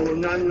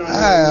 Mervin.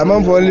 Hi,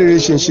 I'm for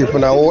relationship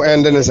and I will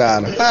end in the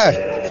sana.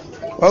 Hi.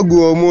 I'll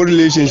go more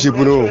relationship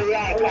no.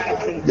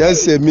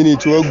 Just a minute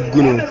to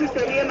go.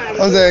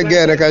 Once I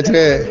get a catch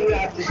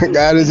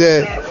God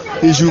say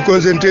he should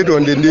concentrate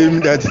on the name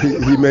that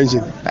he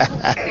mentioned.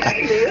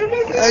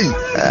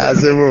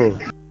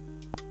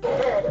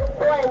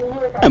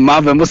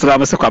 Marvin Musra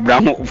was a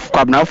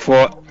kwabna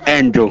for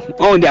Andrew.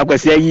 Only I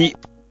was saying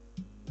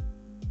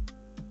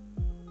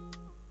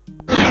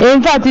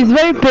In fact, it's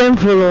very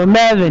painful,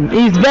 Melvin.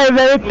 It's very,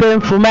 very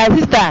painful. My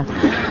sister,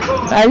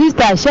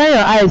 shine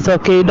your eyes,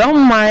 okay?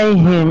 Don't mind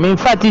him. In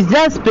fact, it's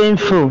just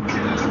painful.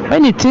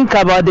 When you think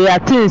about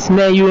the things,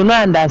 you will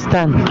not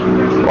understand.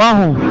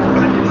 Wow.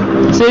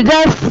 So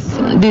just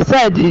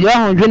decide, you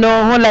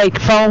know, like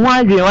from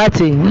one dream, what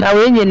now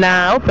when you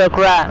now open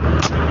cry.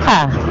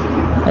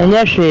 And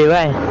yes,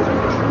 right.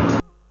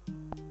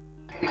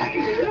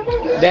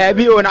 There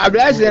be on a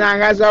blessing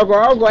and I saw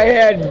go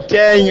ahead,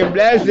 dang,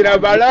 blessing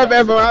of a love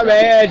for my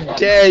head,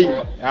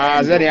 dang.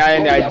 Ah, then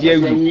I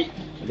Jamie.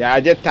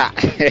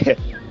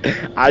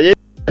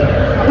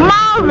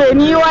 Marvin,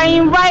 you are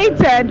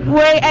invited.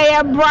 Where I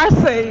am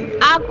Brussels.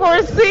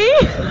 Accuracy.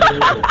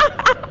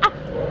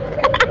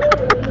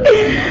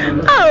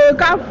 Oh,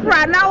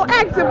 Kafra, now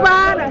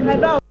expert.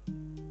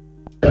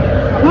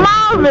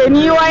 Marvin,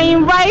 you are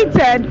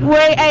invited.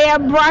 Where I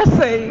am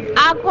Brussels.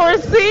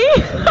 Accuracy.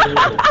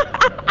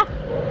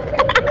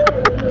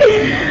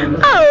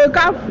 Oh,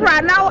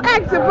 Kafra, now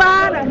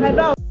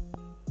expert.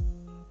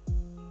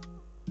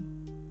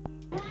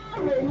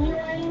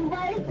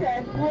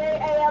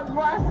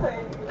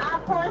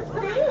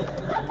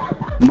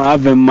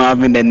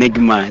 Marvin, the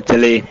Enigma,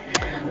 Tele,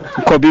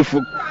 Kobe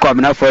for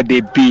coming for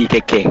the B,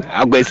 Keke,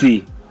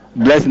 Aguasi,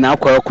 bless now,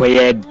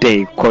 quiet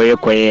day.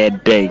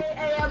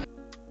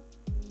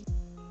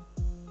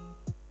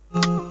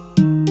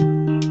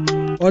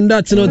 On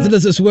that note,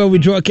 this is where we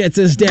draw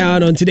curtains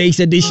down on today's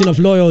edition of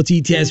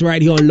Loyalty Test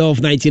right here on Love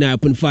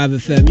 99.5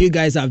 FM. You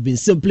guys have been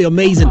simply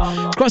amazing.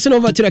 Crossing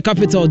over to the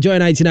capital, Joy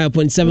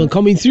 99.7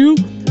 coming through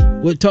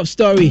with Top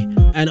Story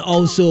and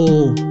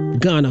also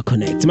Ghana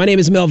Connect. My name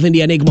is Melvin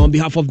the Enigma. On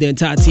behalf of the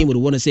entire team, we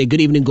want to say good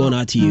evening going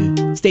out to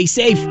you. Stay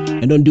safe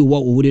and don't do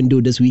what we wouldn't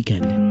do this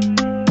weekend.